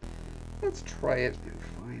 Let's try it and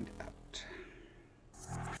find out.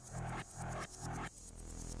 I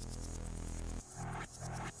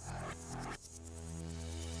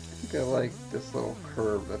think I like this little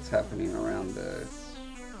curve that's happening around the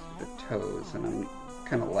toes, and I'm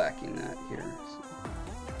kind of lacking that here. So.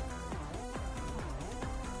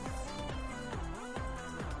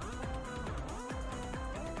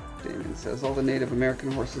 Damon says all the Native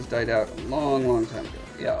American horses died out a long, long time ago.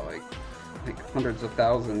 Yeah, like hundreds of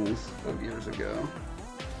thousands of years ago.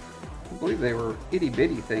 I believe they were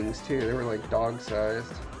itty-bitty things too. They were like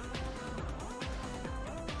dog-sized.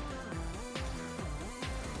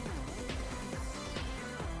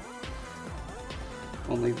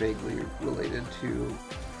 Only vaguely related to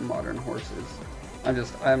modern horses.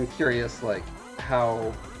 I'm curious, like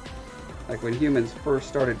how, like when humans first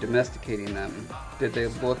started domesticating them, did they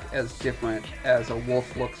look as different as a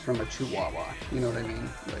wolf looks from a chihuahua? You know what I mean?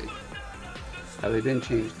 Like, have they been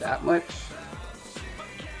changed that much?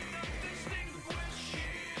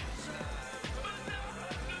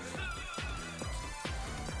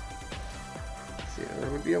 Let's see,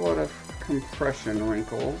 there would be a lot of compression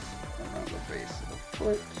wrinkles around the base of the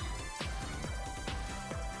foot,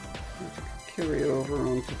 which could carry over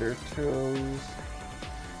onto their toes.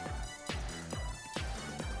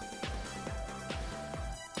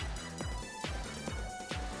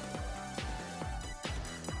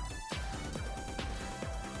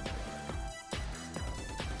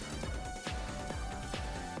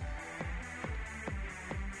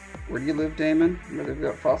 Where do you live, Damon? Where they've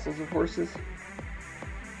got fossils of horses?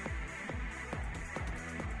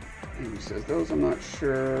 And he says, those I'm not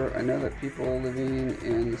sure. I know that people living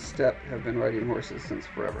in the steppe have been riding horses since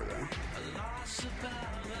forever, though.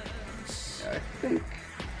 Yeah, I think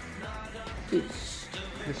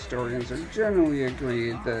historians are generally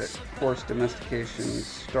agreed that horse domestication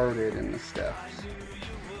started in the steppes.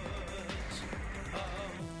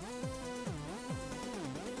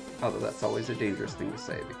 Although that's always a dangerous thing to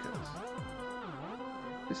say because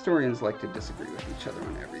historians like to disagree with each other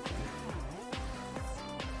on everything.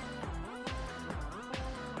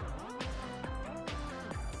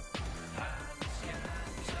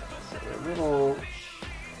 So a little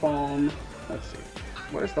palm, let's see,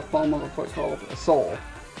 what is the palm of a foot called? A sole.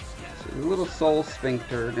 So a little sole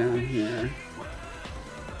sphincter down here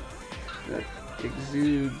that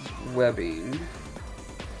exudes webbing.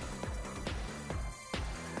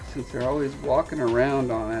 Since they're always walking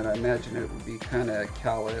around on it, I imagine it would be kind of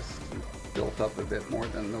calloused and built up a bit more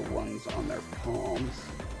than the ones on their palms.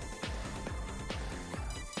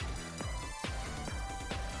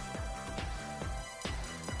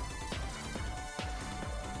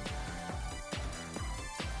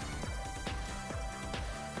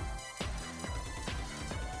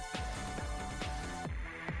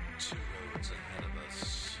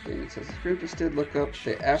 It says, if you're interested, look up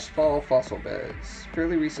the Ashfall fossil beds.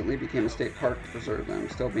 Fairly recently became a state park to preserve them,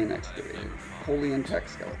 still being excavated. Wholly intact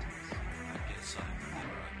skeletons.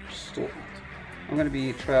 Cool. I'm going to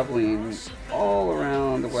be traveling all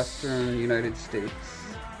around the western United States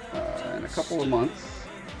in a couple of months.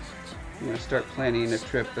 I'm going to start planning a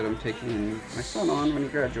trip that I'm taking my son on when he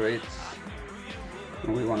graduates.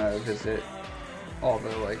 And we want to visit all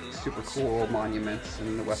the like super cool monuments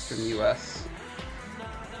in the western U.S.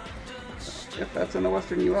 If that's in the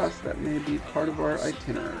western U.S., that may be part of our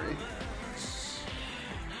itinerary.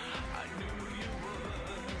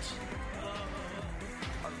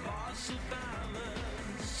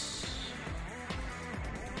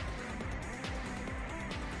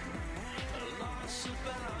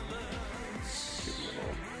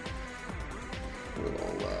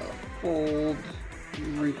 Little fold,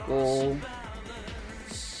 wrinkle,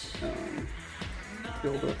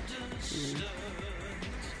 build up.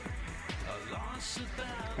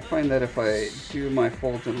 I find that if I do my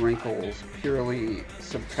folds and wrinkles purely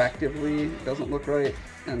subtractively, it doesn't look right.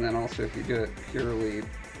 And then also if you do it purely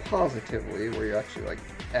positively, where you're actually like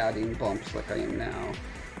adding bumps like I am now,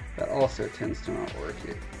 that also tends to not work.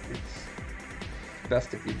 It's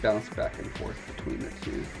best if you bounce back and forth between the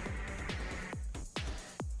two.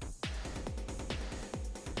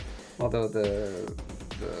 Although the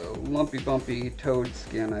lumpy bumpy toad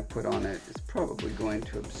skin I put on it is probably going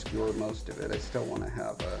to obscure most of it. I still want to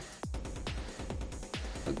have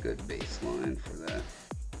a good baseline for that.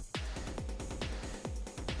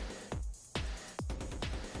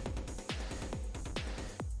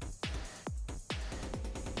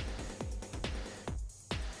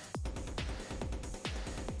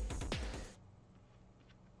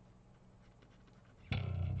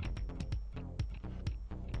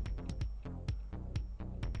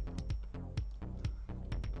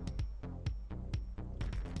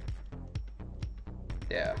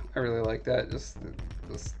 Yeah, I really like that. Just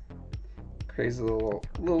this crazy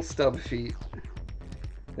little stub feet.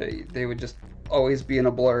 They would just always be in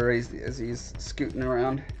a blur as he's scooting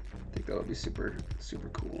around. I think that'll be super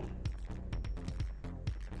cool.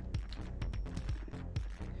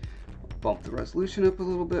 Bump the resolution up a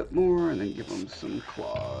little bit more and then give him some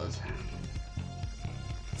claws.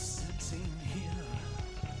 Sitting here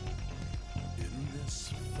in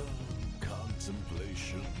this firm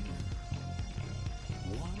contemplation,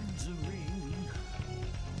 wondering,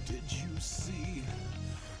 did you see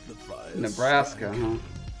the fire? Nebraska, huh?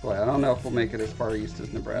 Boy, I don't know if we'll make it as far east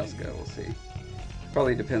as Nebraska. We'll see.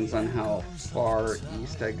 Probably depends on how far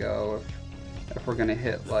east I go. If we're gonna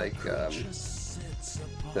hit like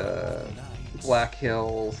the Black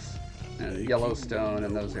Hills and Yellowstone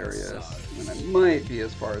and those areas, and it might be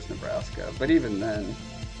as far as Nebraska. But even then,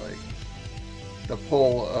 like the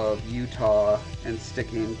pull of Utah and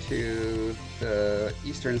sticking to the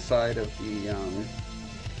eastern side of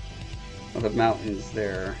the mountains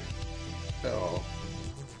there, so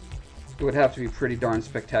it would have to be pretty darn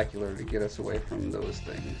spectacular to get us away from those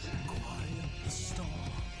things.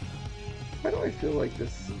 Why do I feel like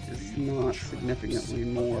this is not significantly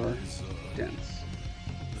more dense?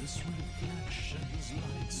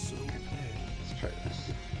 Okay, let's try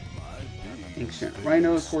this. Ancient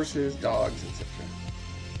rhinos, horses, dogs, etc.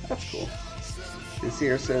 That's cool. And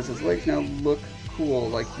Seer says his legs now look cool,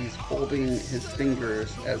 like he's holding his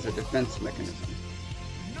fingers as a defense mechanism.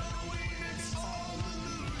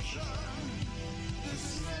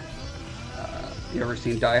 You ever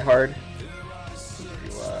seen Die Hard?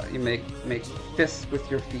 You make fists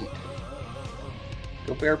with your feet.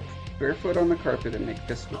 Go barefoot on the carpet and make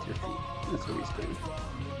fists with your feet. That's what he's doing.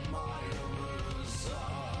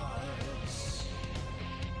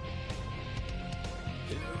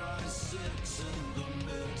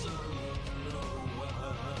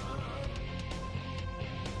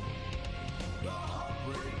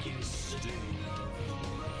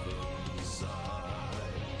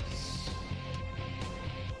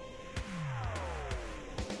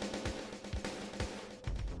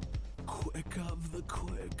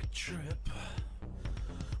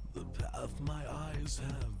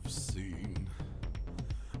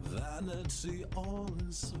 Vanity, all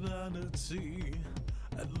is vanity.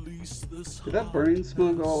 At least this Did that burning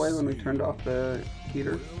smell go away when we turned off the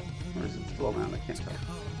heater? Or is it still around? I can't tell.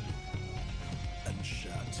 and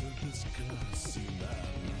shatter this glassy man.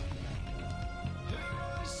 Here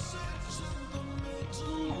I sit in the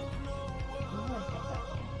middle of nowhere.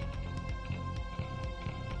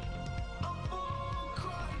 I'm all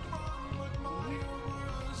quite wrong with my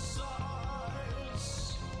humorous eyes.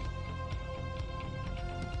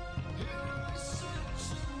 Here I sit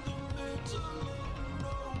in the middle of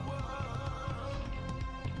nowhere.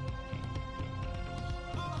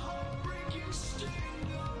 The heartbreaking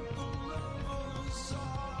sting of the lover's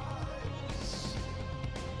eyes.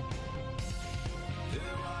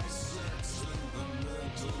 Here I sit in the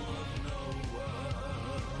middle of nowhere.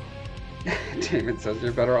 David says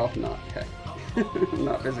you're better off not. Okay.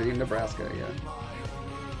 Not visiting Nebraska yet.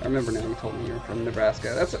 I remember now you told me you're from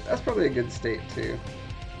Nebraska. That's probably a good state too.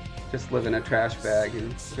 Just live in a trash bag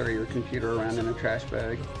and carry your computer around in a trash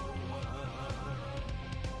bag.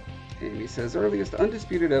 Amy says, earliest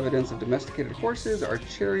undisputed evidence of domesticated horses are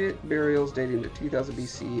chariot burials dating to 2000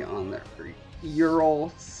 BC on the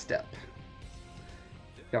Ural steppe.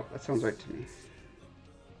 Yep, that sounds right to me.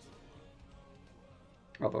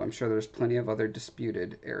 Although I'm sure there's plenty of other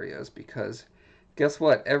disputed areas because guess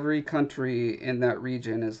what? Every country in that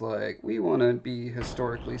region is like, we want to be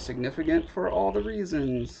historically significant for all the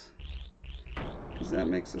reasons. Because that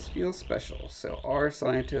makes us feel special. So our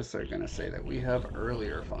scientists are going to say that we have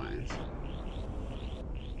earlier finds.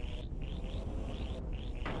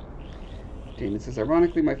 Damon says,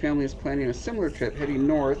 ironically, my family is planning a similar trip, heading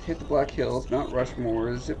north, hit the Black Hills, Mount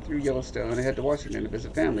Rushmore, zip through Yellowstone, and head to Washington to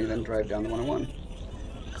visit family, then drive down the 101.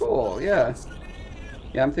 Cool, yeah.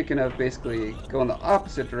 Yeah, I'm thinking of basically going the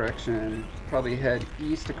opposite direction, probably head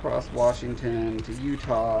east across Washington to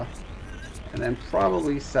Utah, and then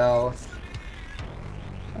probably south.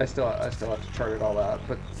 I still have to chart it all out,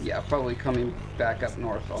 but yeah, probably coming back up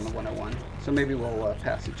north on the 101. So maybe we'll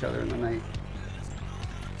pass each other in the night.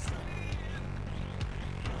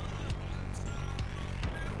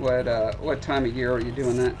 What time of year are you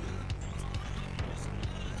doing that?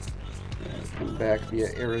 Come back via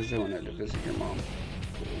Arizona to visit your mom.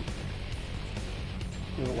 Cool.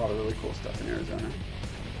 There's a lot of really cool stuff in Arizona.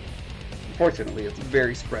 Unfortunately, it's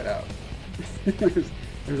very spread out.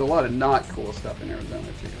 There's a lot of not cool stuff in Arizona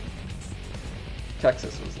too.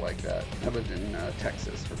 Texas was like that. I lived in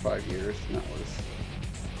Texas for 5 years, and that was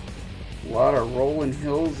a lot of rolling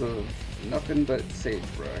hills of nothing but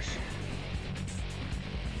sagebrush.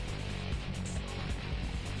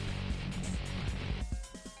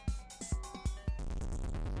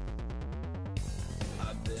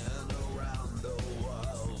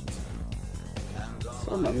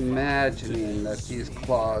 So I'm imagining that these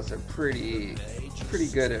claws are pretty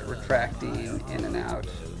good at retracting in and out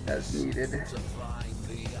as needed.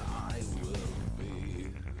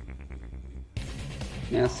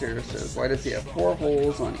 Now Sarah says, why does he have 4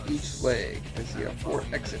 holes on each leg? Does he have 4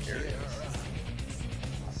 exit areas?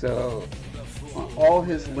 So all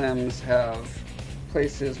his limbs have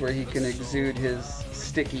places where he can exude his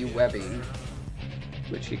sticky webbing,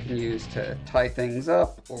 which he can use to tie things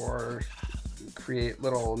up or create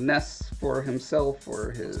little nests for himself or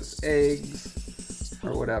his eggs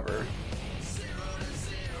or whatever.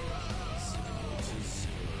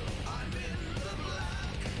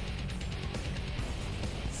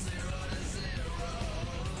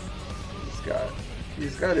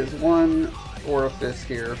 He's got his one orifice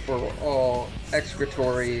here for all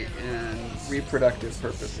excretory and reproductive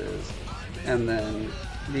purposes, and then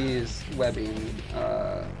these webbing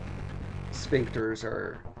sphincters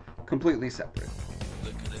are completely separate.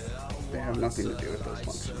 They have nothing to do with those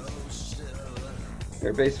functions.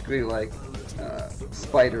 They're basically like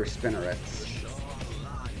spider spinnerets.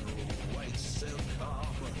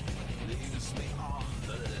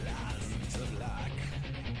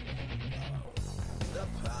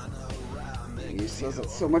 He says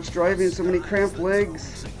it's so much driving, so many cramped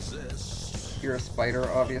legs. You're a spider,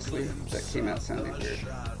 obviously. That came out sounding weird.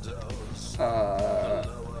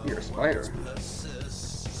 You're a spider.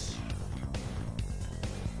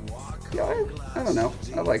 Yeah, I don't know.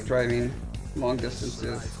 I like driving long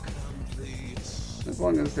distances. As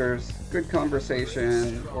long as there's good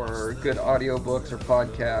conversation or good audiobooks or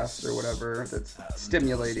podcasts or whatever that's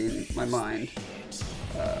stimulating my mind.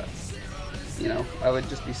 You know, I would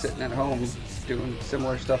just be sitting at home doing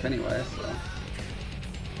similar stuff anyway, so.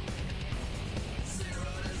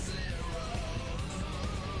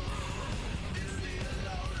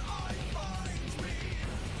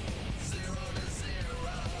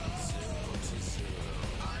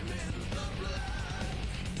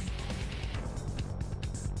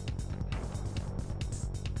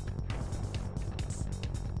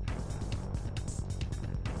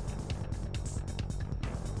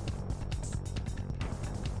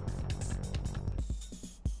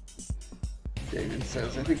 David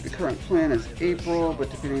says, I think the current plan is April, but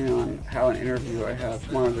depending on how an interview I have,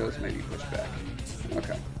 one of those may be pushed back.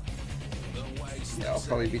 Okay. Yeah, I'll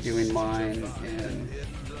probably be doing mine in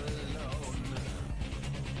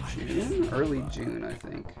June? Early June, I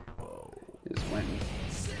think, is when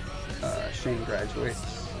Shane graduates.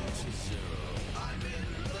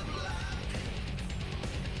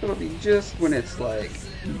 So it'll be just when it's like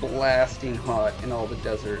blasting hot in all the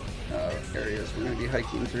desert areas we're going to be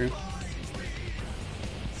hiking through.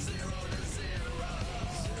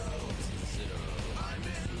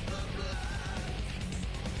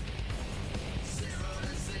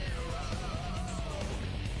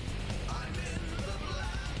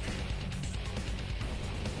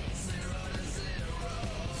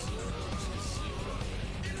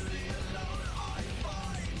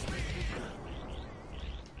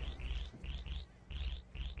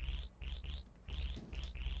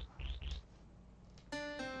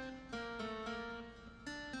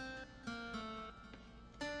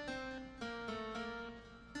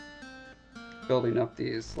 Building up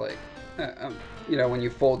these, like, you know, when you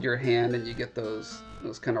fold your hand and you get those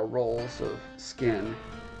kind of rolls of skin.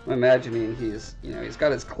 I'm imagining he's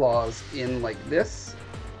got his claws in like this,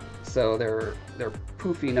 so they're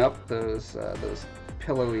poofing up those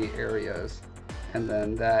pillowy areas, and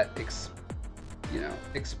then that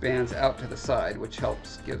expands out to the side, which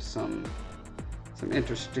helps give some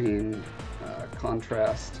interesting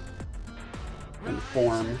contrast and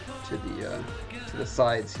form to the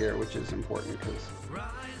sides here, which is important because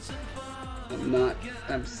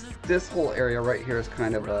this whole area right here is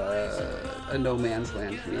kind of a no man's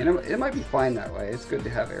land to me, and it might be fine that way. It's good to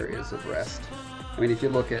have areas of rest. I mean, if you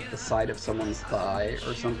look at the side of someone's thigh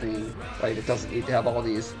or something, right, it doesn't need to have all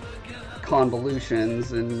these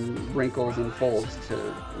convolutions and wrinkles and folds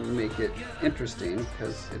to make it interesting,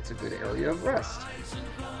 because it's a good area of rest.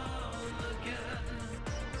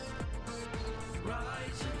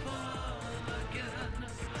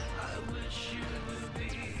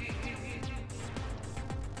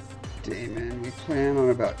 Man, we plan on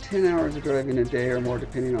about 10 hours of driving a day or more,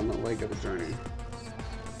 depending on the leg of the journey.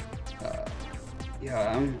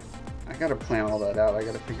 Yeah, I gotta plan all that out. I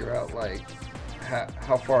gotta figure out, like,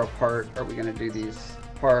 how far apart are we gonna do these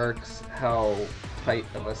parks? How tight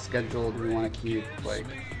of a schedule do we want to keep? Like,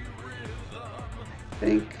 I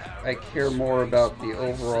think I care more about the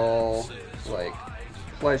overall, like,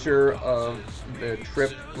 pleasure of the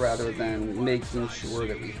trip rather than making sure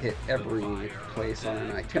that we hit every place on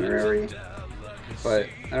an itinerary. But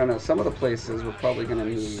I don't know, some of the places we're probably going to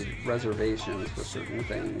need reservations for certain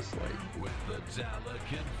things, like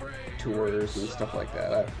tours and stuff like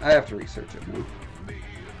that. I have to research it more.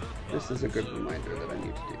 This is a good reminder that I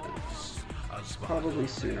need to do that. Probably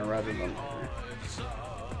sooner rather than later.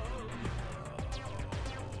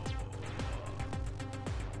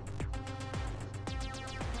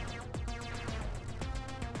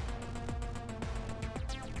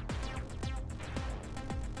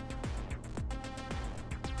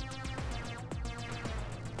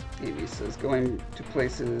 Amy says, going to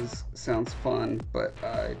places sounds fun, but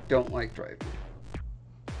I don't like driving.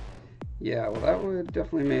 Yeah, well, that would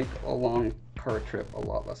definitely make a long car trip a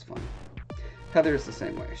lot less fun. Heather's the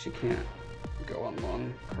same way. She can't go on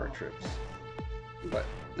long car trips. But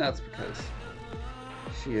that's because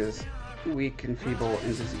she is weak and feeble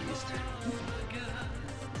and diseased.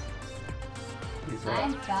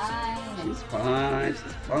 I'm fine. She's fine.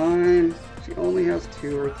 She's fine. She only has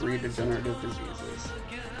 2 or 3 degenerative diseases.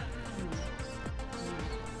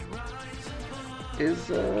 Is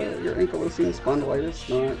your ankylosing spondylitis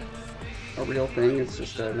not a real thing? It's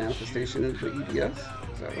just a manifestation of the EDS?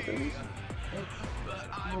 Is that what that is?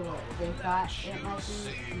 Well, they thought it might be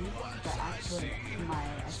yeast, but actually I don't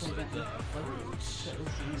know so it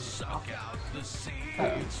was the opposite. But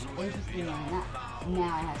interesting enough, now I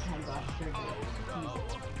have to go off surgery.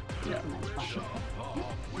 Yeah.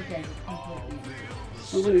 Because it's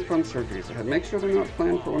completely So many fun surgeries ahead. Make sure they're not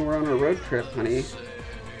planned for when we're on a road trip, honey.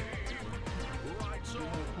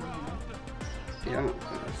 Yeah,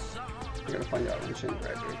 we gotta find out when Shane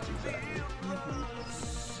graduates exactly.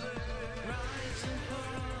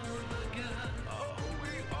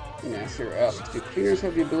 NASA asks, do cleaners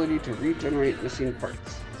have the ability to regenerate missing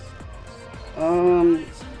parts?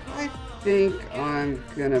 I think I'm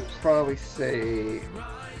gonna probably say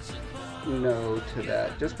no to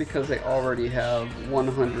that, just because they already have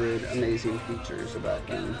 100 amazing features about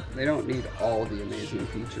them. They don't need all the amazing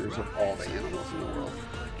features of all the animals in the world.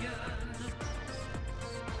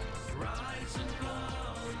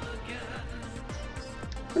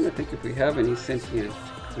 I'm trying to think if we have any sentient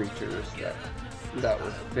creatures that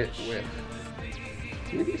would fit with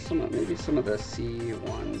Maybe some of the sea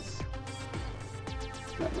ones.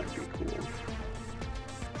 That might be cool.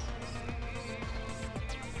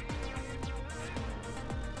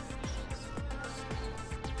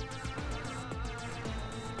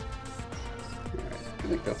 Alright, I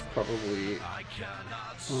think that's probably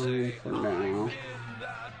fine for now.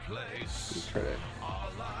 Let's try to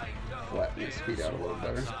flatten this feet out a little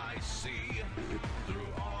better.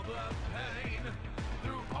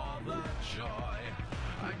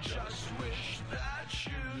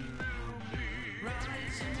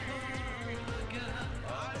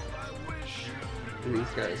 And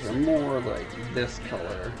these guys are more like this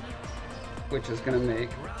color, which is going to make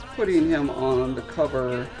putting him on the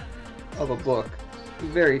cover of a book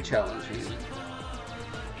very challenging.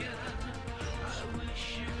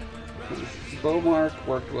 Beaumark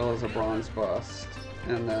worked well as a bronze bust,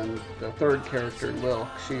 and then the third character, Lilk,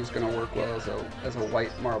 she's going to work well as a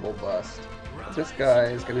white marble bust. This guy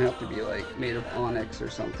is going to have to be like made of onyx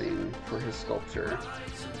or something for his sculpture.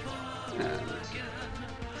 And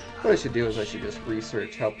what I should do is I should just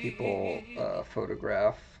research how people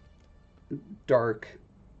photograph dark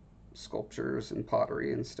sculptures and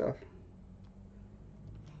pottery and stuff.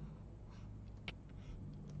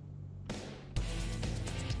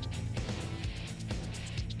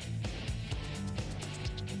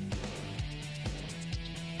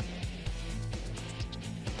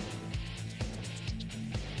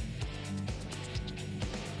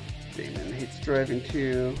 Damon hates driving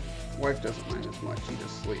too. Wife doesn't mind as much, she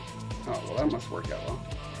just sleeps. Oh, well, that must work out well.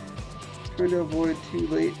 Trying to avoid too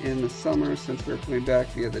late in the summer since we're coming back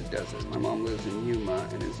via the desert. My mom lives in Yuma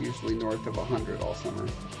and is usually north of 100 all summer.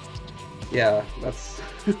 Yeah, that's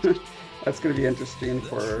that's going to be interesting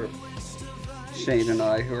for Shane and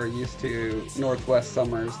I, who are used to northwest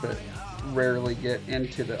summers that rarely get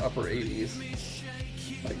into the upper 80s.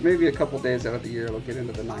 Like maybe a couple days out of the year it'll get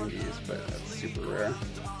into the 90s, but that's super rare.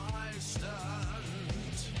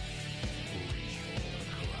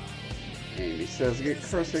 Amy says, I get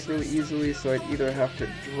car sick really easily, so I'd either have to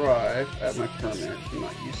drive at my permit, I'm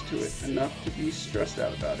not used to it enough to be stressed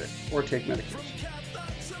out about it, or take medication.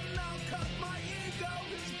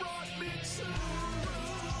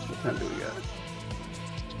 What time do we got?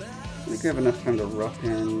 I think we have enough time to rough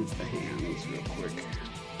in the hands real quick,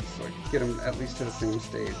 so I can get them at least to the same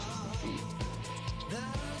stage as the feet.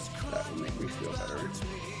 That will make me feel better.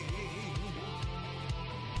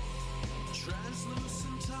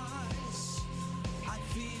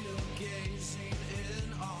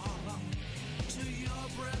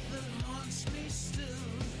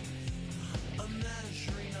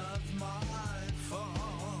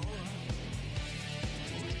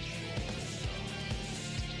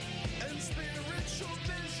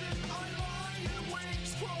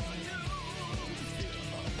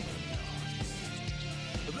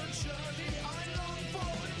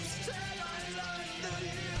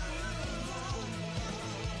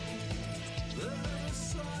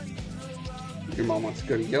 Your mom wants to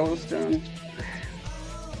go to Yellowstone.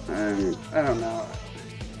 I don't know.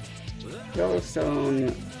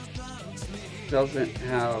 Yellowstone doesn't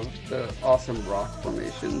have the awesome rock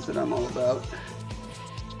formations that I'm all about.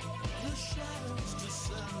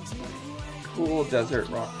 Cool desert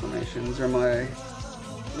rock formations are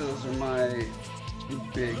those are my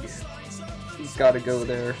big gotta go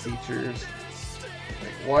there features.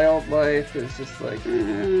 Like wildlife is just like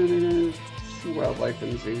see wildlife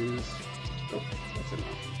in zoos. Oh, that's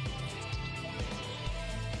enough.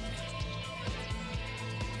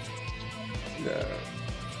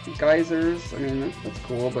 The geysers, I mean that's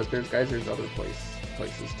cool, but there's geysers other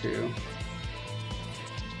places too.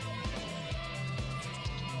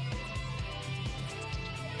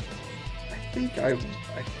 I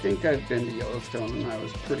think I've been to Yellowstone when I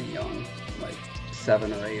was pretty young, like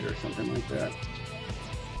 7 or 8 or something like that.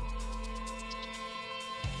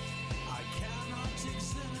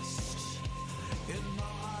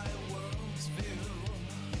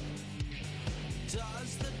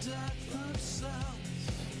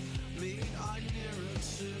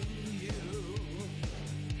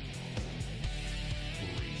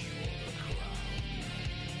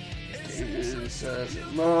 Says,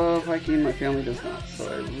 love hiking, my family does not,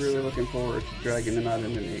 so I'm really looking forward to dragging them out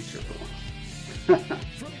into nature for once.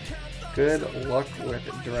 Good luck with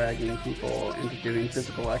dragging people into doing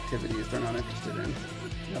physical activities they're not interested in.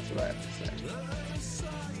 That's what I have to say.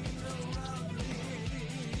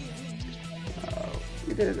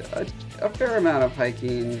 We did a fair amount of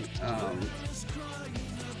hiking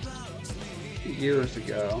years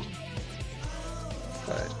ago,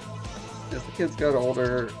 but as the kids got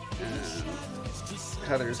older and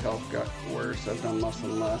Heather's health got worse, I've done less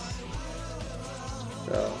and less.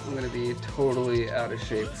 So I'm going to be totally out of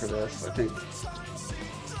shape for this. I think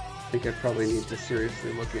I probably need to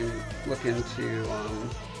seriously look into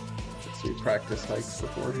some practice hikes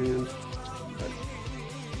beforehand. But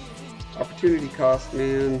opportunity cost,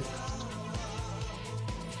 man.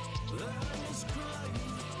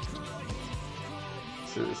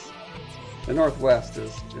 The Northwest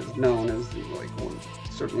is known as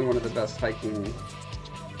certainly one of the best hiking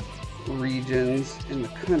regions in the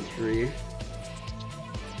country,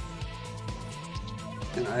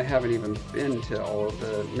 and I haven't even been to all of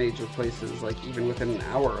the major places, like even within an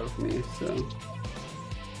hour of me, so.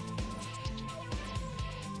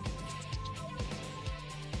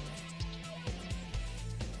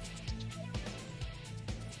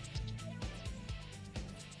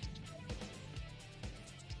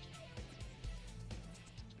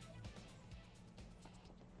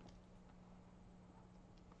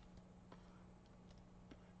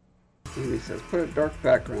 Amy says, put a dark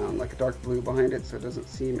background, like a dark blue behind it, so it doesn't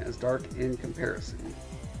seem as dark in comparison.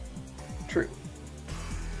 True.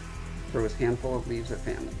 Throw his handful of leaves at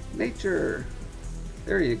family. Nature!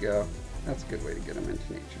 There you go. That's a good way to get them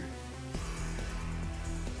into nature.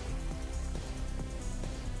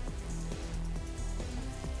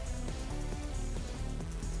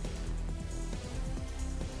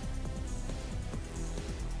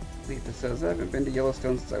 Letha says, I haven't been to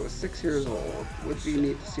Yellowstone since I was 6 years old. Would be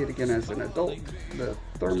neat to see it again as an adult. The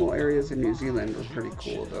thermal areas in New Zealand were pretty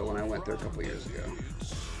cool, though, when I went there a couple years ago.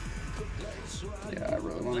 Yeah, I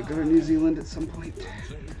really want to go to New Zealand at some point.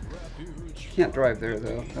 Can't drive there,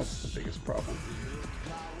 though. That's the biggest problem.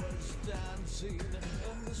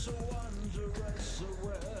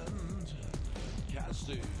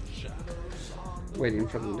 Waiting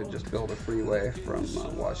for them to just build a freeway from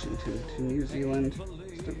Washington to New Zealand.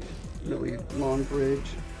 Just a really long bridge.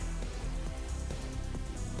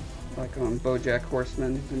 Like on BoJack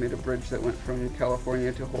Horseman, they made a bridge that went from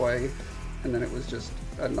California to Hawaii, and then it was just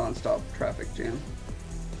a non-stop traffic jam.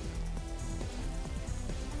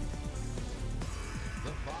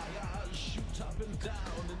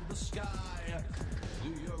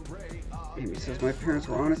 Amy says, my parents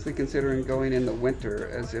were honestly considering going in the winter,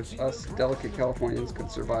 as if us delicate Californians could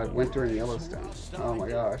survive winter in Yellowstone. Oh my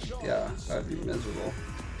gosh, yeah, that'd be miserable.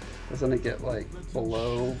 Doesn't it get like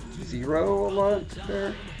below zero a lot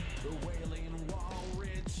there?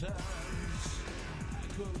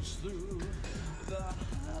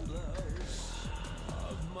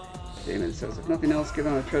 Damon says, if nothing else, get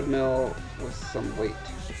on a treadmill with some weight.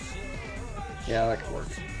 Yeah, that could work.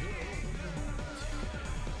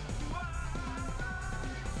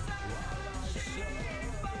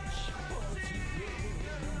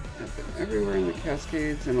 I've been everywhere in the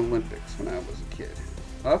Cascades and Olympics when I was a kid.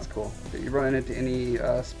 Oh, that's cool. Did you run into any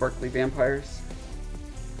sparkly vampires?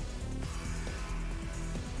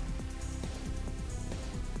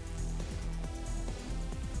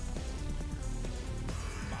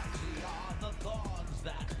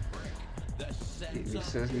 Amy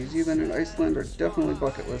says New Zealand and Iceland are definitely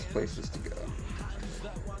bucket list places to go.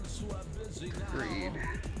 Agreed.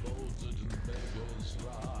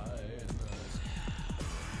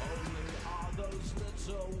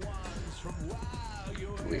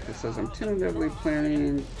 Letha says I'm tentatively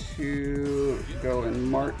planning to go in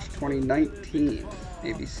March 2019.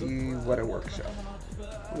 ABC What a Workshop.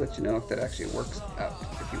 I'll let you know if that actually works out,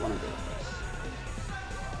 if you want to go with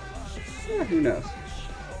us. Yeah, who knows?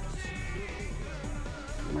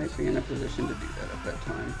 Might be in a position to do that at that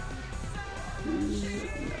time. Who knows?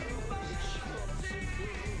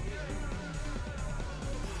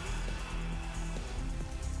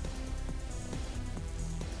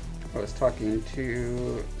 I was talking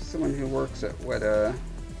to someone who works at Weta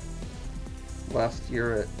last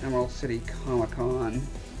year at Emerald City Comic Con.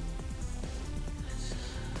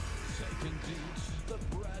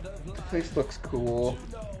 The place looks cool.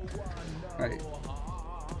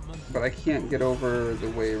 But I can't get over the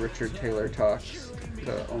way Richard Taylor talks,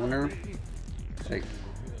 the owner. Like,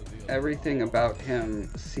 everything about him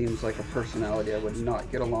seems like a personality I would not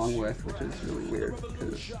get along with, which is really weird,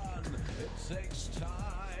 because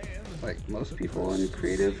like most people in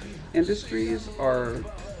creative industries are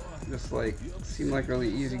just like, seem like really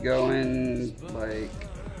easygoing, like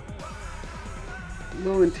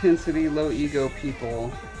low intensity, low ego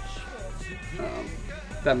people.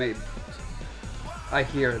 I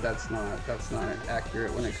hear that's not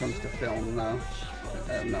accurate when it comes to film, though.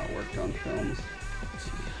 I have not worked on films.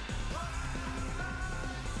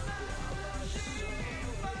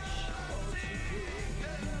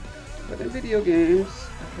 But in video games,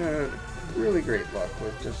 I've had really great luck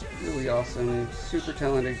with just really awesome, super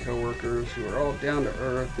talented coworkers who are all down to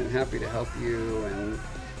earth and happy to help you, and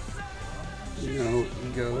no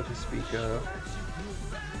ego to speak of.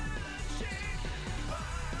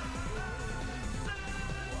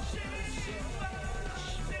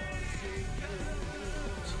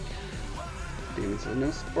 Demon says,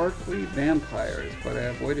 no sparkly vampires, but I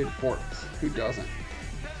avoided forks. Who doesn't?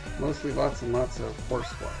 Mostly lots and lots of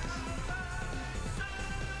horseflies.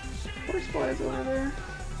 Horseflies over there?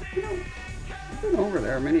 You know, I've been over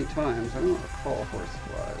there many times. I don't recall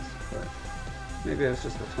horseflies, but maybe it's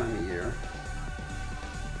just the time of year.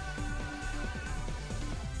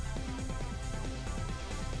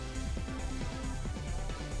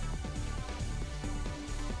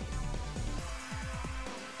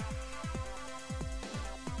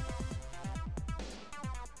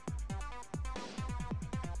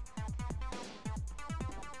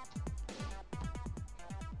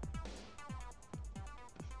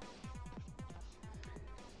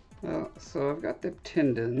 So I've got the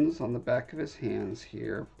tendons on the back of his hands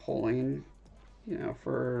here, pulling, you know,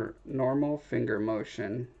 for normal finger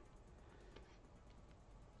motion.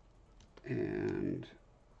 And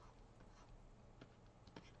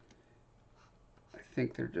I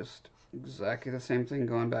think they're just exactly the same thing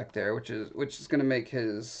going back there, which is going to make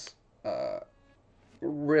his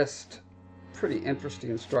wrist pretty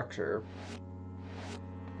interesting structure,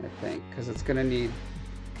 I think, because it's going to need,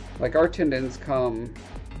 like, our tendons come.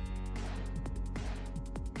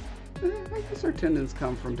 I guess our tendons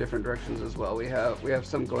come from different directions as well. We have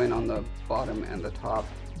some going on the bottom and the top.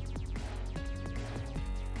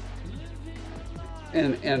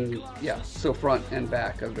 And yeah, so front and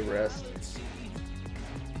back of the wrist.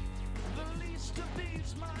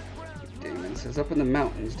 Damon says, up in the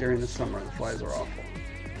mountains during the summer, the flies are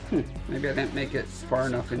awful. Maybe I didn't make it far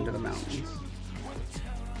enough into the mountains.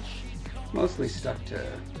 Mostly stuck to,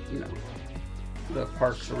 you know, the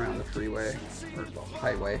parks around the freeway, or the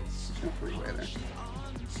highway. There's no freeway there.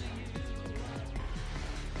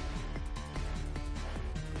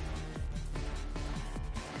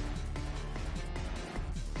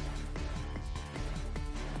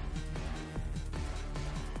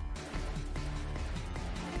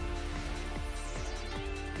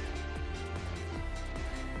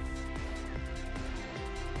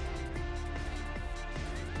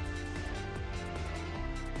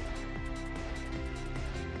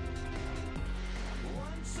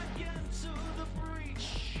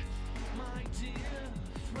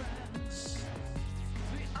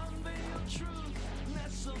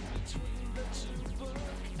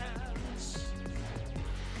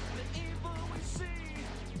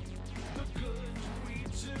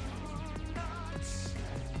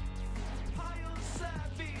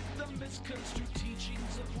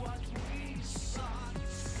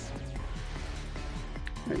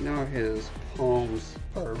 Right now his palms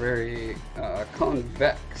are very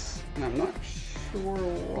convex, and I'm not sure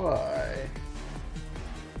why.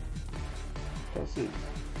 Doesn't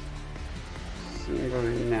seem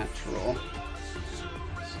very natural.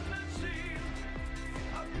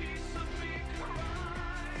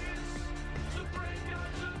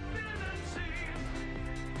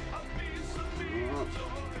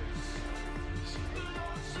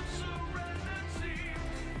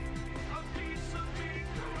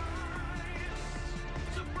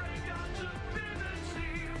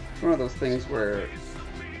 It's one of those things where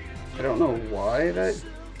I don't know why that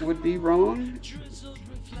would be wrong,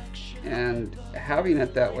 and having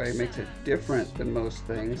it that way makes it different than most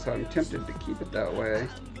things, so I'm tempted to keep it that way,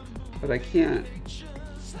 but I can't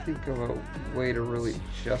think of a way to really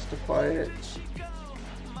justify it.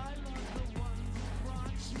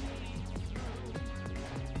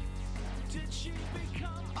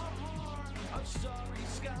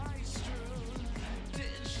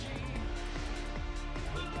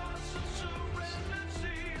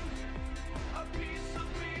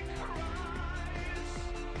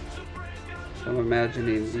 I'm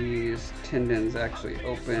imagining these tendons actually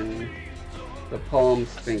open the palm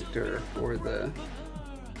sphincter for the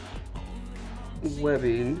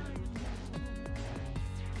webbing.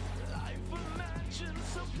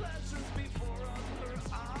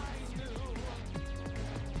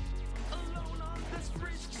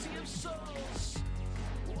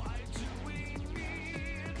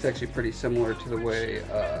 It's actually pretty similar to the way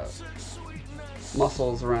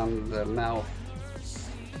muscles around the mouth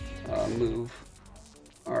move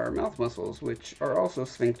our mouth muscles, which are also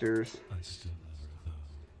sphincters.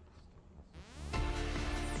 Did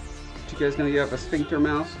you guys know you have a sphincter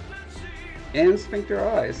mouth and sphincter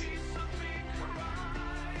eyes?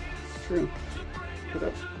 It's true. Put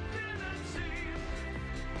up.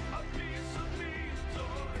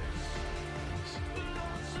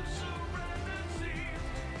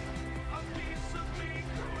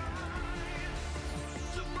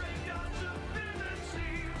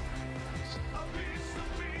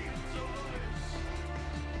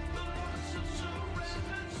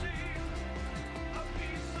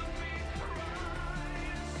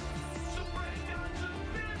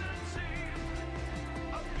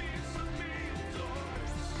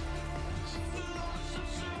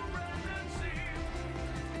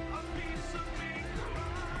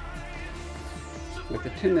 with the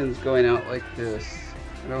tendons going out like this,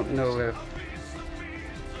 I don't know if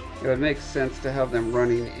it would make sense to have them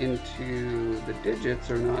running into the digits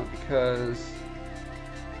or not, because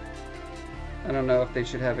I don't know if they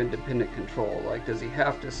should have independent control. Like, does he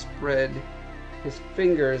have to spread his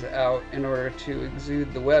fingers out in order to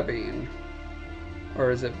exude the webbing?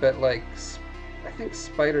 Or is it like, I think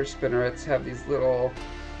spider spinnerets have these little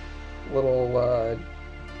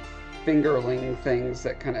fingerling things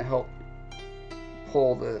that kind of help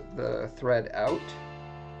pull the thread out.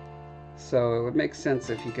 So it would make sense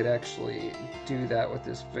if he could actually do that with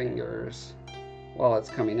his fingers while it's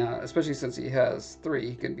coming out, especially since he has 3.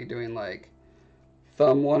 He could be doing like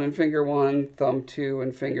thumb 1 and finger 1, thumb 2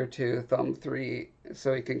 and finger 2, thumb 3,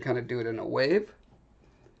 so he can kind of do it in a wave.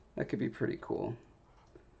 That could be pretty cool.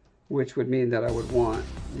 Which would mean that I would want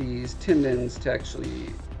these tendons to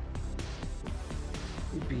actually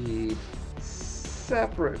be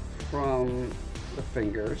separate from the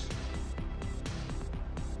fingers.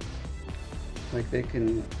 Like they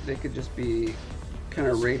could just be kind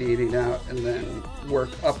of radiating out and then work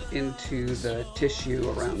up into the tissue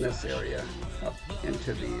around this area, up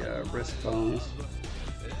into the wrist bones.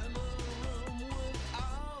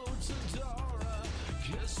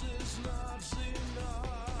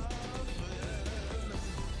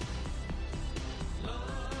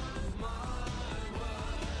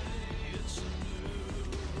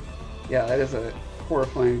 Yeah, that is a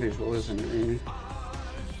horrifying visual, isn't it, Amy?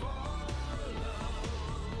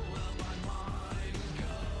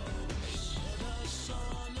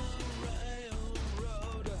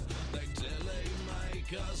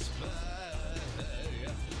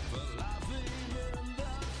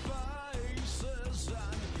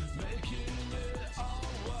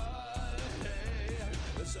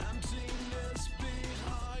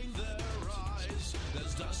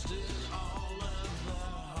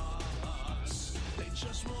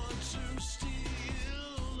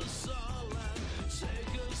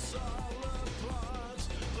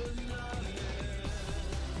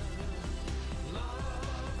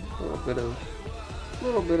 A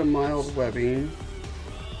little bit of mild webbing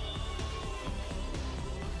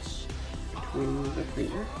between the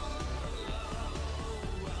fingers.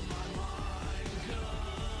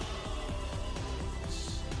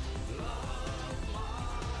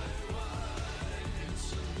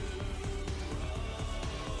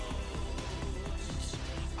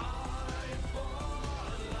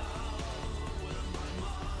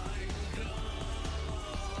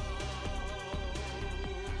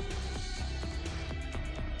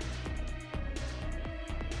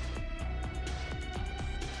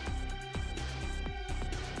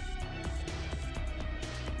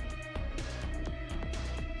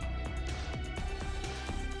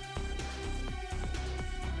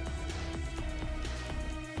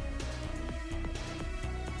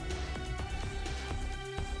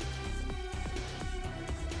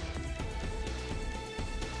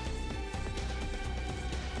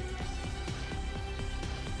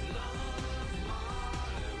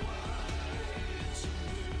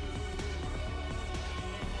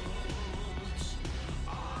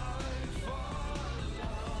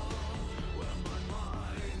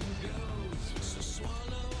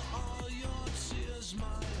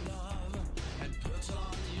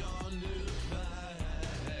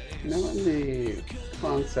 Now in the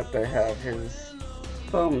concept I have, his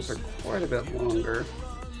thumbs are quite a bit longer.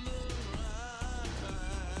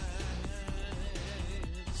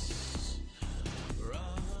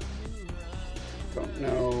 Don't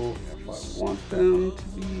know if I want them to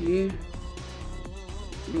be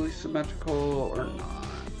really symmetrical or not.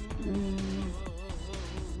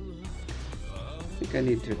 I think I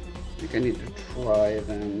need to try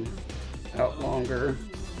them out longer.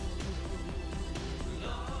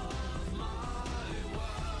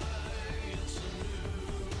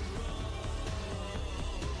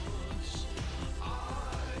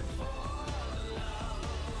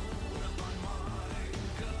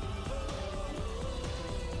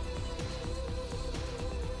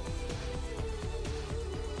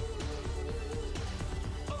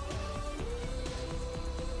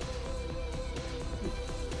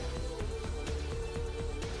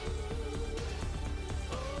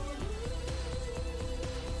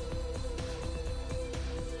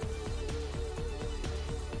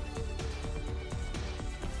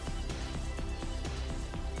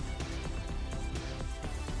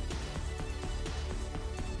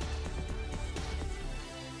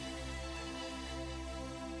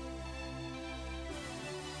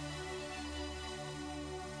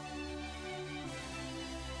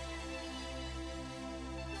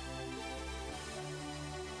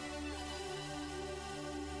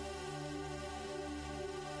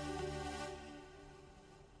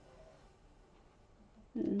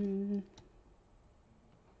 Yeah,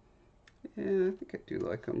 I think I do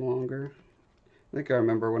like them longer. I think I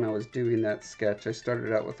remember when I was doing that sketch, I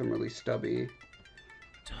started out with them really stubby,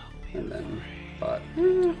 and then thought,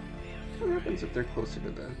 what happens if they're closer to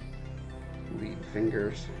the lead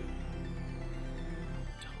fingers?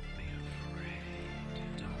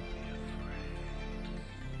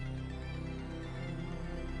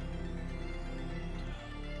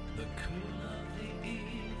 The cool of the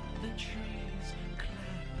eve, the trees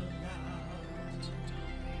clap aloud.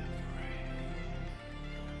 Don't be afraid.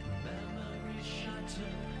 Memories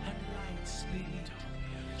shatter at light speed.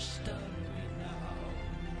 Stuttering now.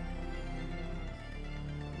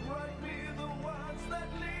 Write me the words that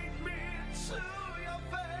lead me to your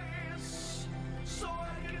face, so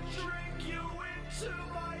I can drink you into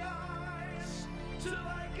my eyes, till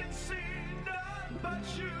I can see none but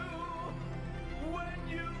you. When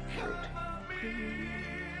you cover me,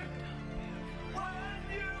 when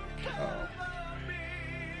you cover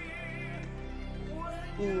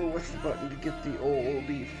me. Ooh, what's the button to get the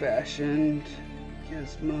oldie-fashioned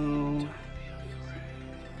gizmo? Is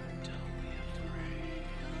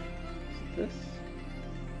it this?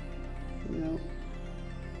 No.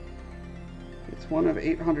 It's one of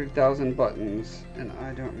 800,000 buttons, and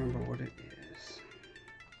I don't remember what it is.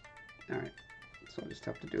 Alright, so I just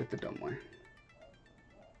have to do it the dumb way.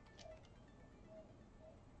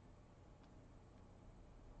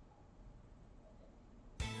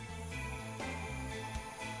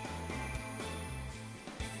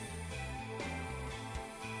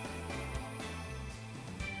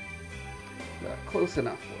 Close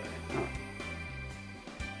enough for it.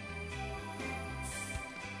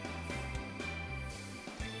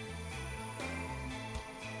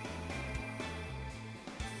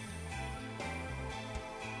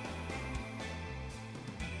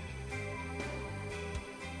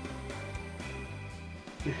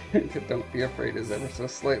 Don't be afraid is ever so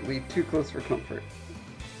slightly too close for comfort.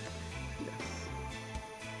 Yes.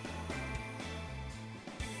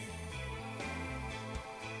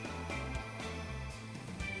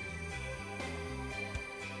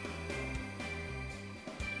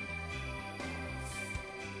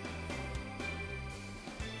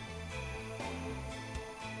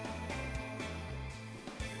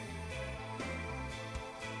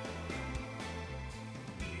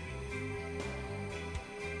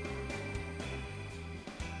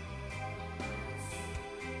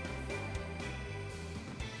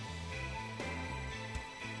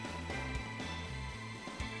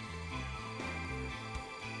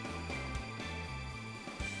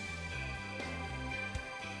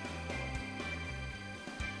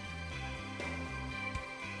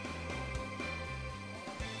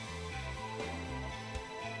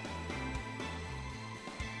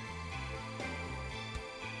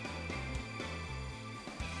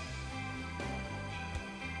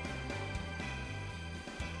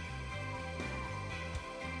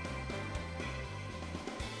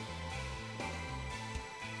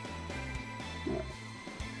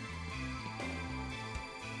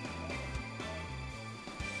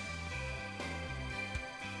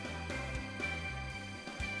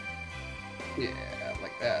 Yeah,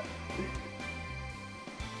 like that.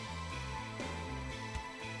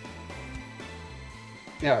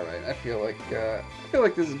 Yeah, all right. I feel like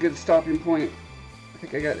this is a good stopping point. I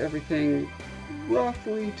think I got everything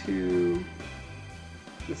roughly to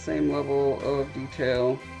the same level of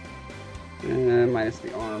detail, minus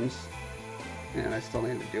the arms, and I still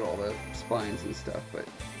need to do all the spines and stuff. But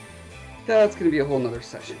that's going to be a whole nother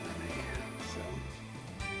session, I think. So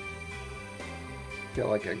I feel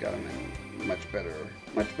like I got them in much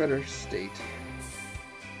better state.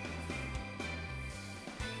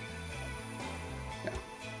 Yeah.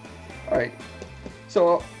 All right.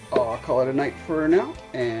 So I'll call it a night for now,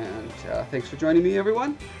 and thanks for joining me,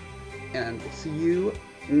 everyone. And we'll see you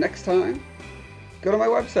next time. Go to my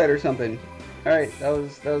website or something. All right. That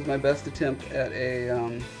was my best attempt at a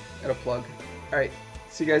plug. All right.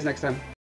 See you guys next time.